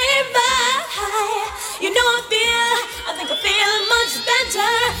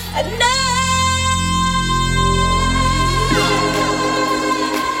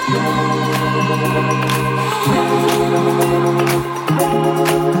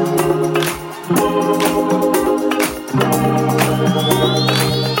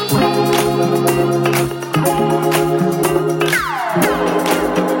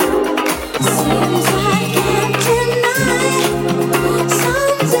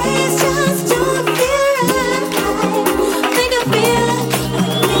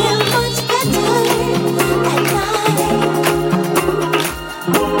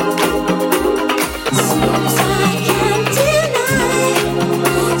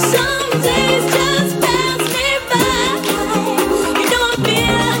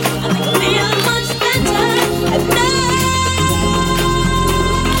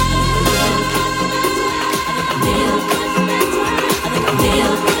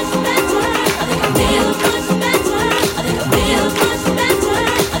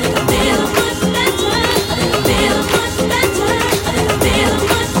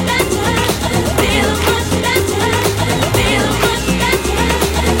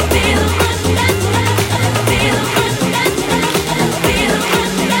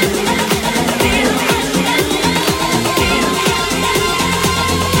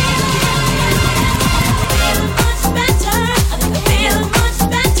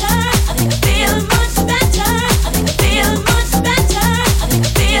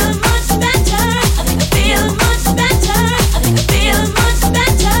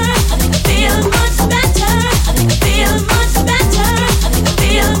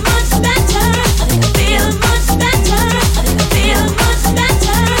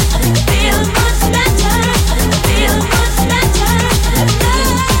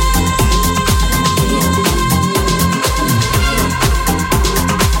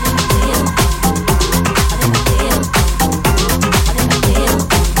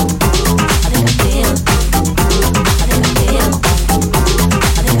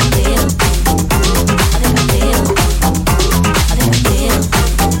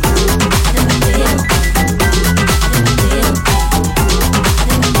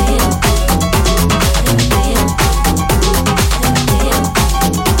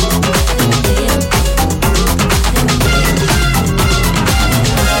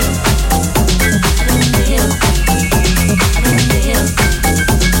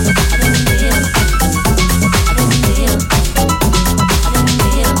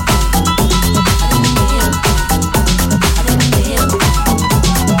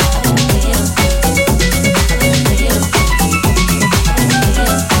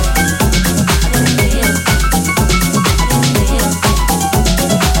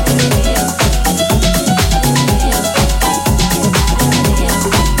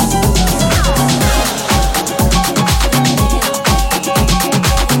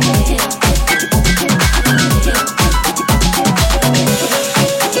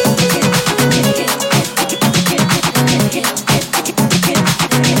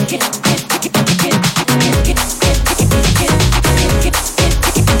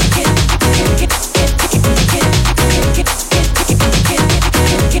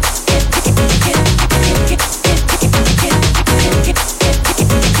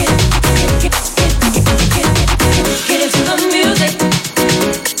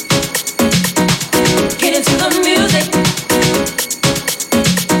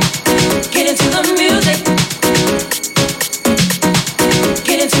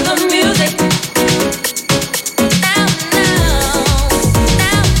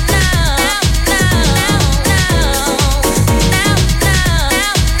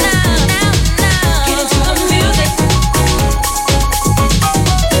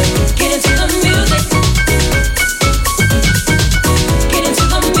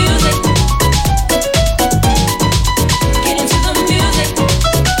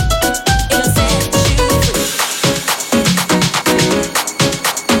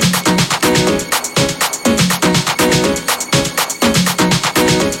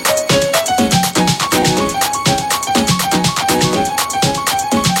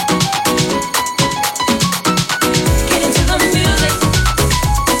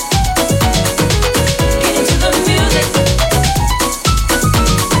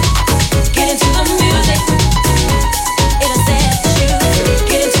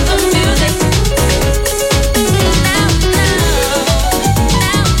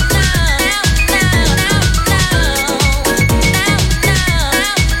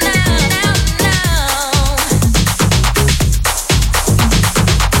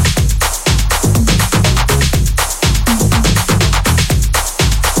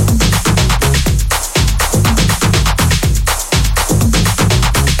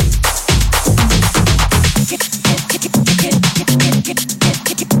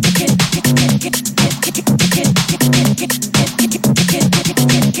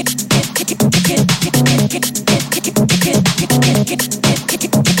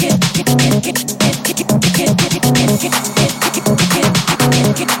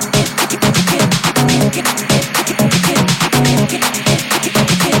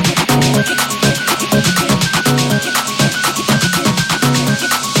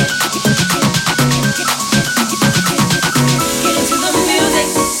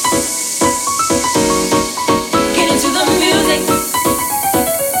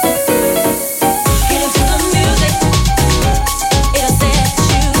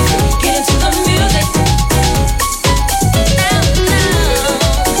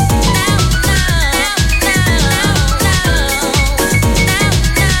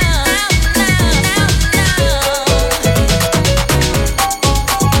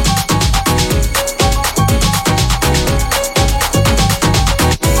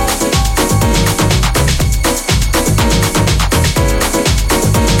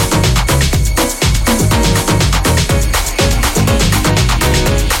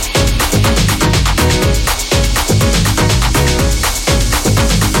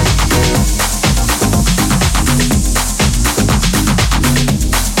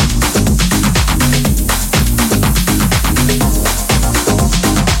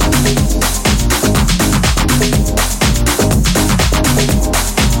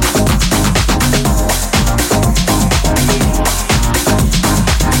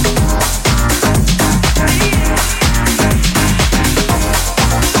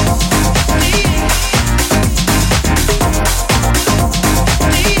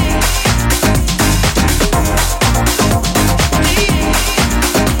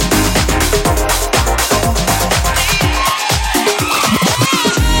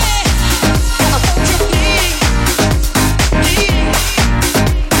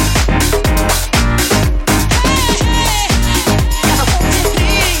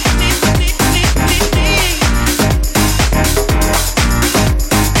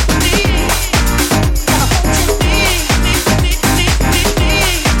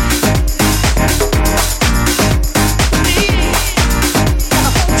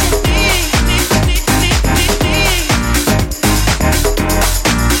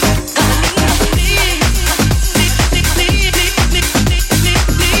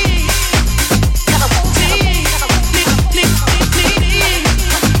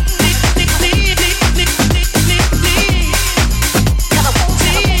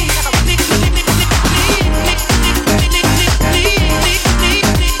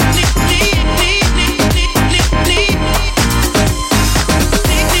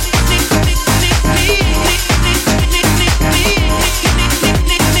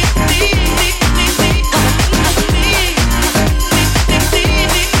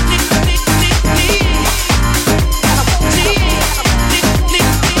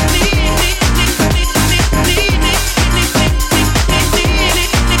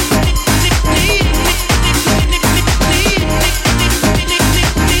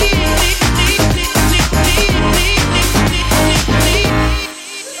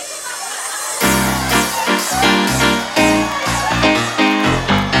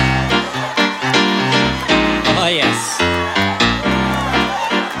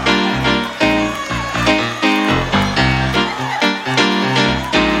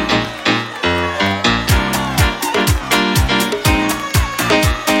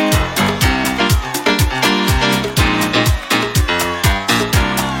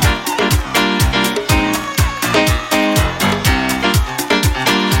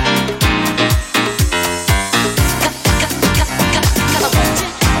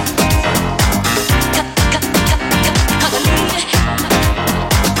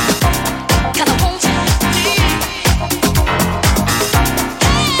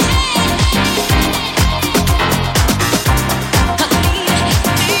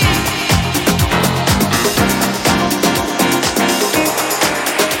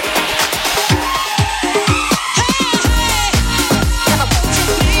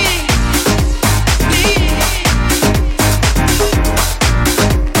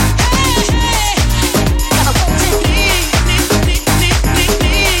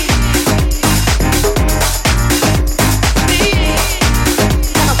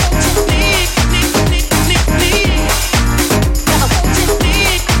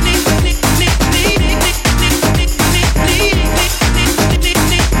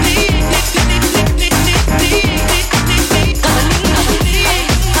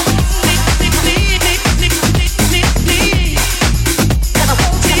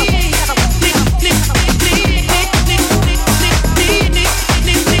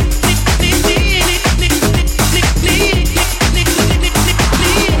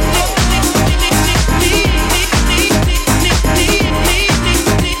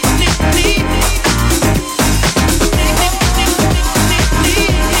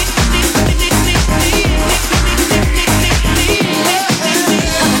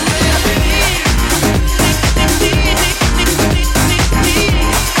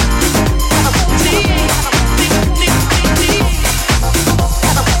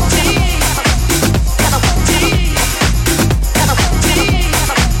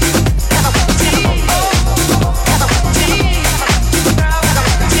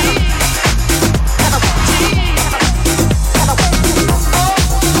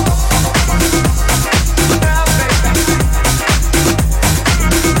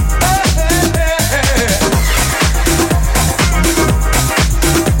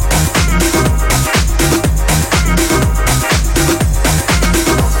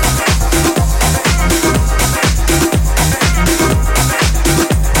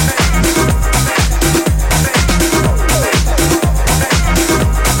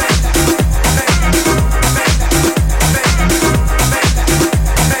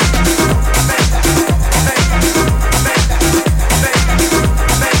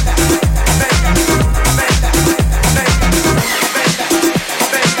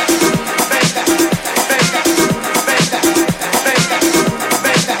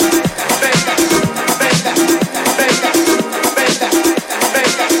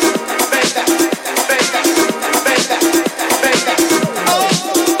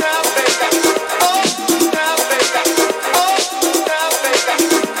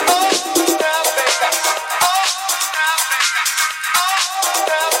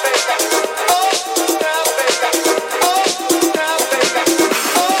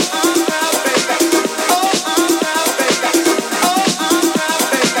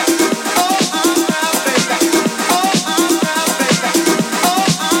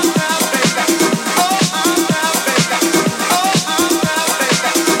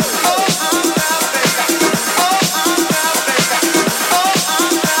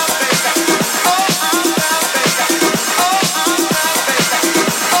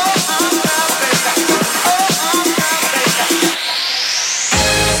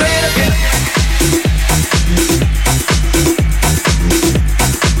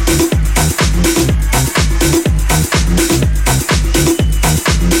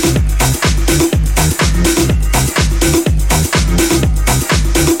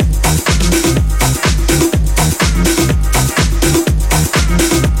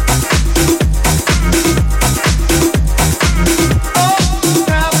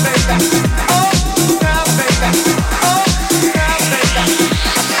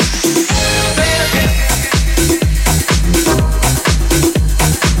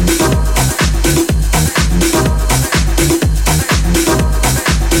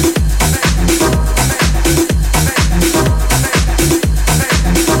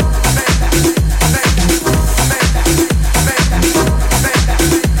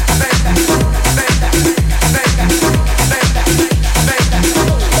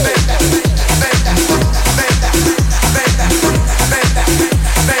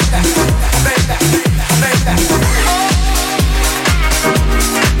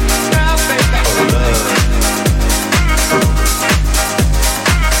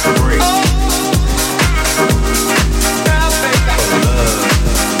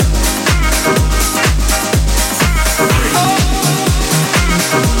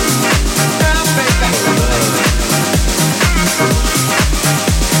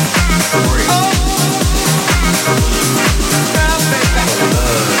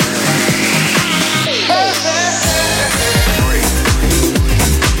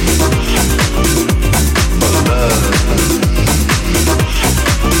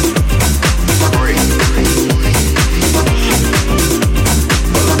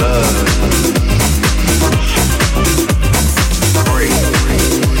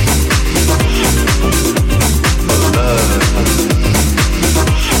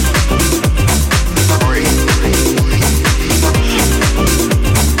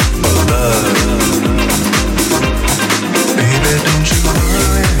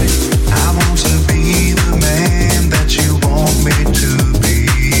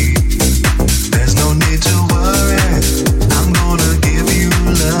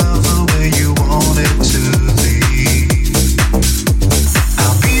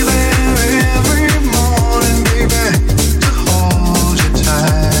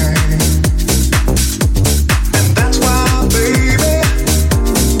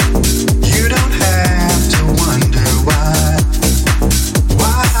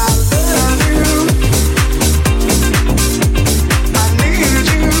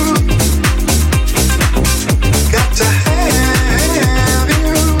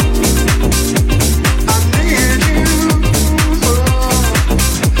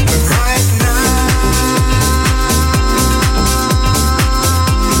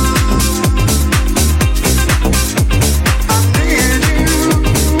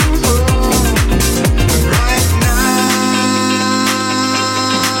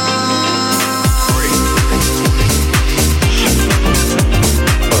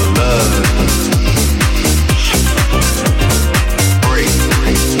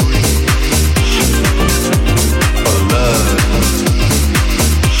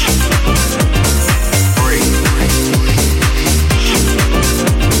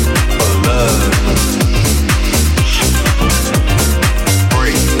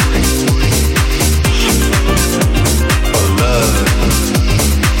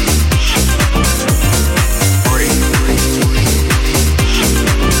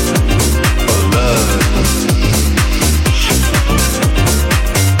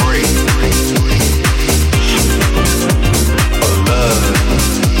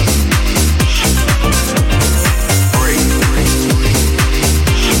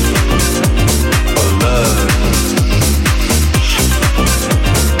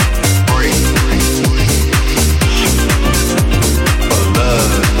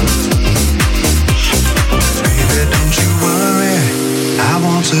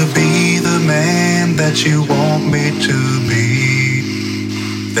that you want me to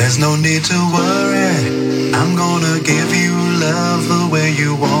be. There's no need to worry, I'm gonna give you love the way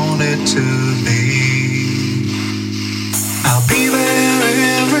you want it to be. I'll be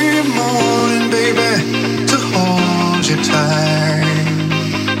there every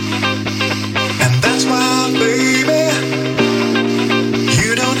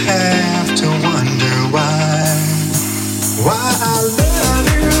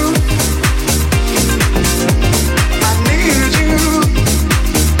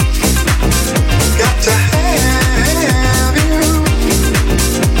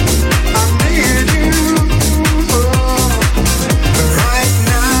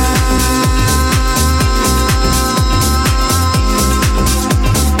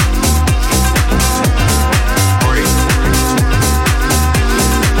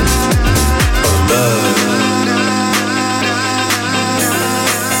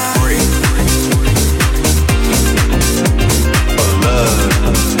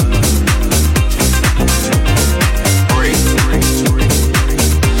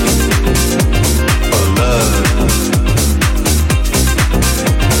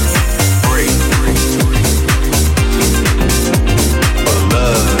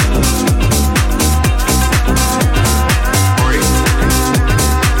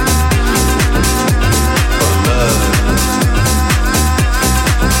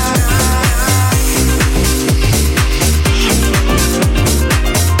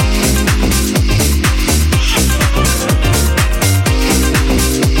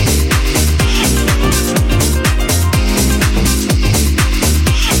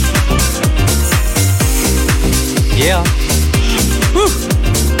Yeah. Woo.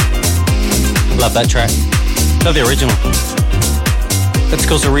 Love that track. Love the original. That's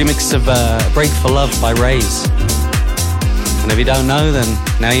called a remix of Break for Love by Raze. And if you don't know, then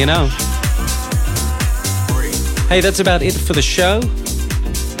now you know. Hey, that's about it for the show.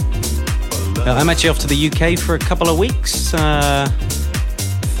 I'm actually off to the UK for a couple of weeks.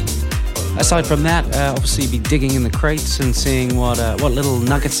 Aside from that, obviously be digging in the crates and seeing what little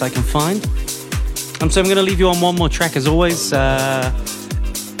nuggets I can find. So I'm going to leave you on one more track as always. A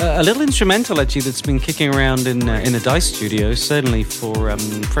little instrumental actually that's been kicking around in the Dice studio, certainly for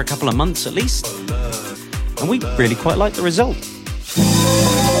a couple of months at least. And we really quite like the result.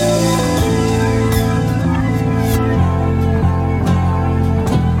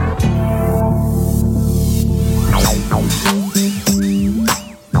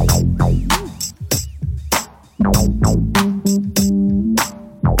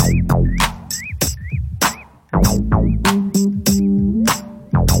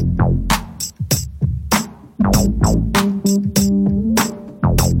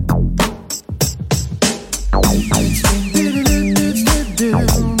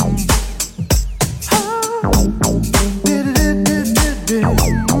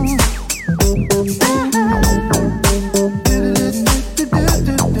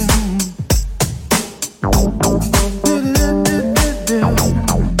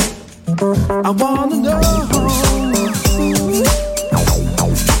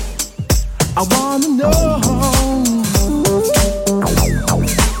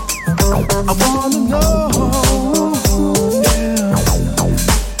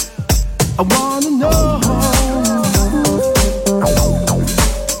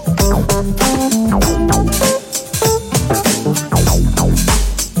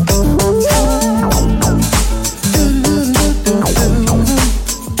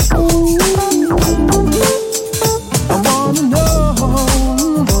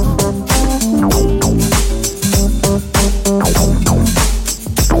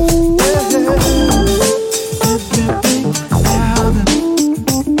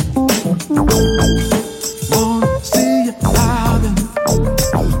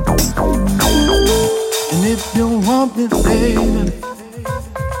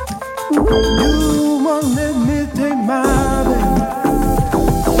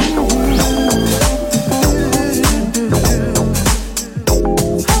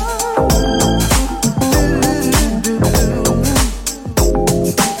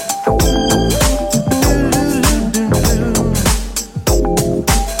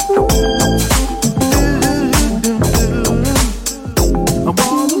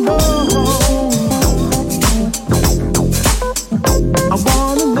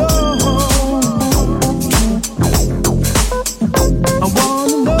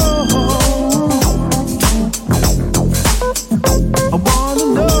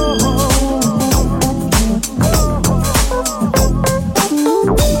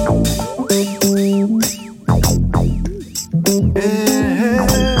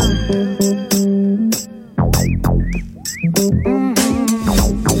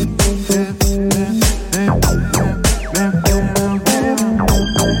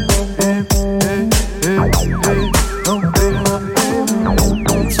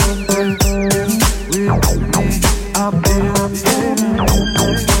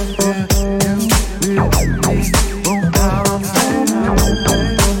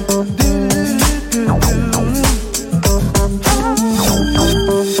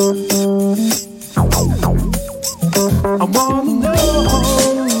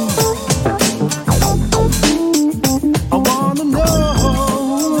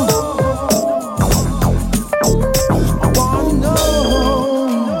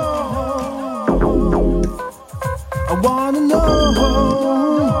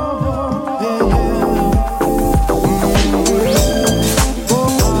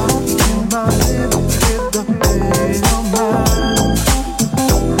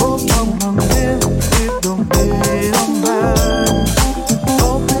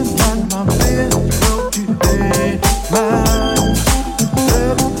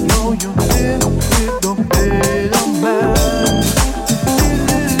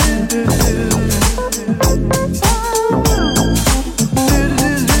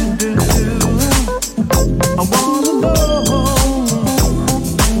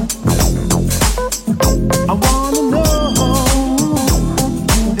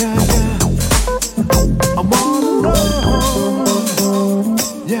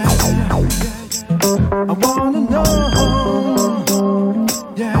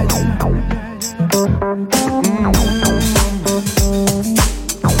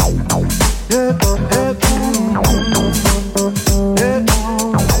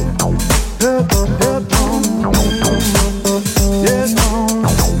 Help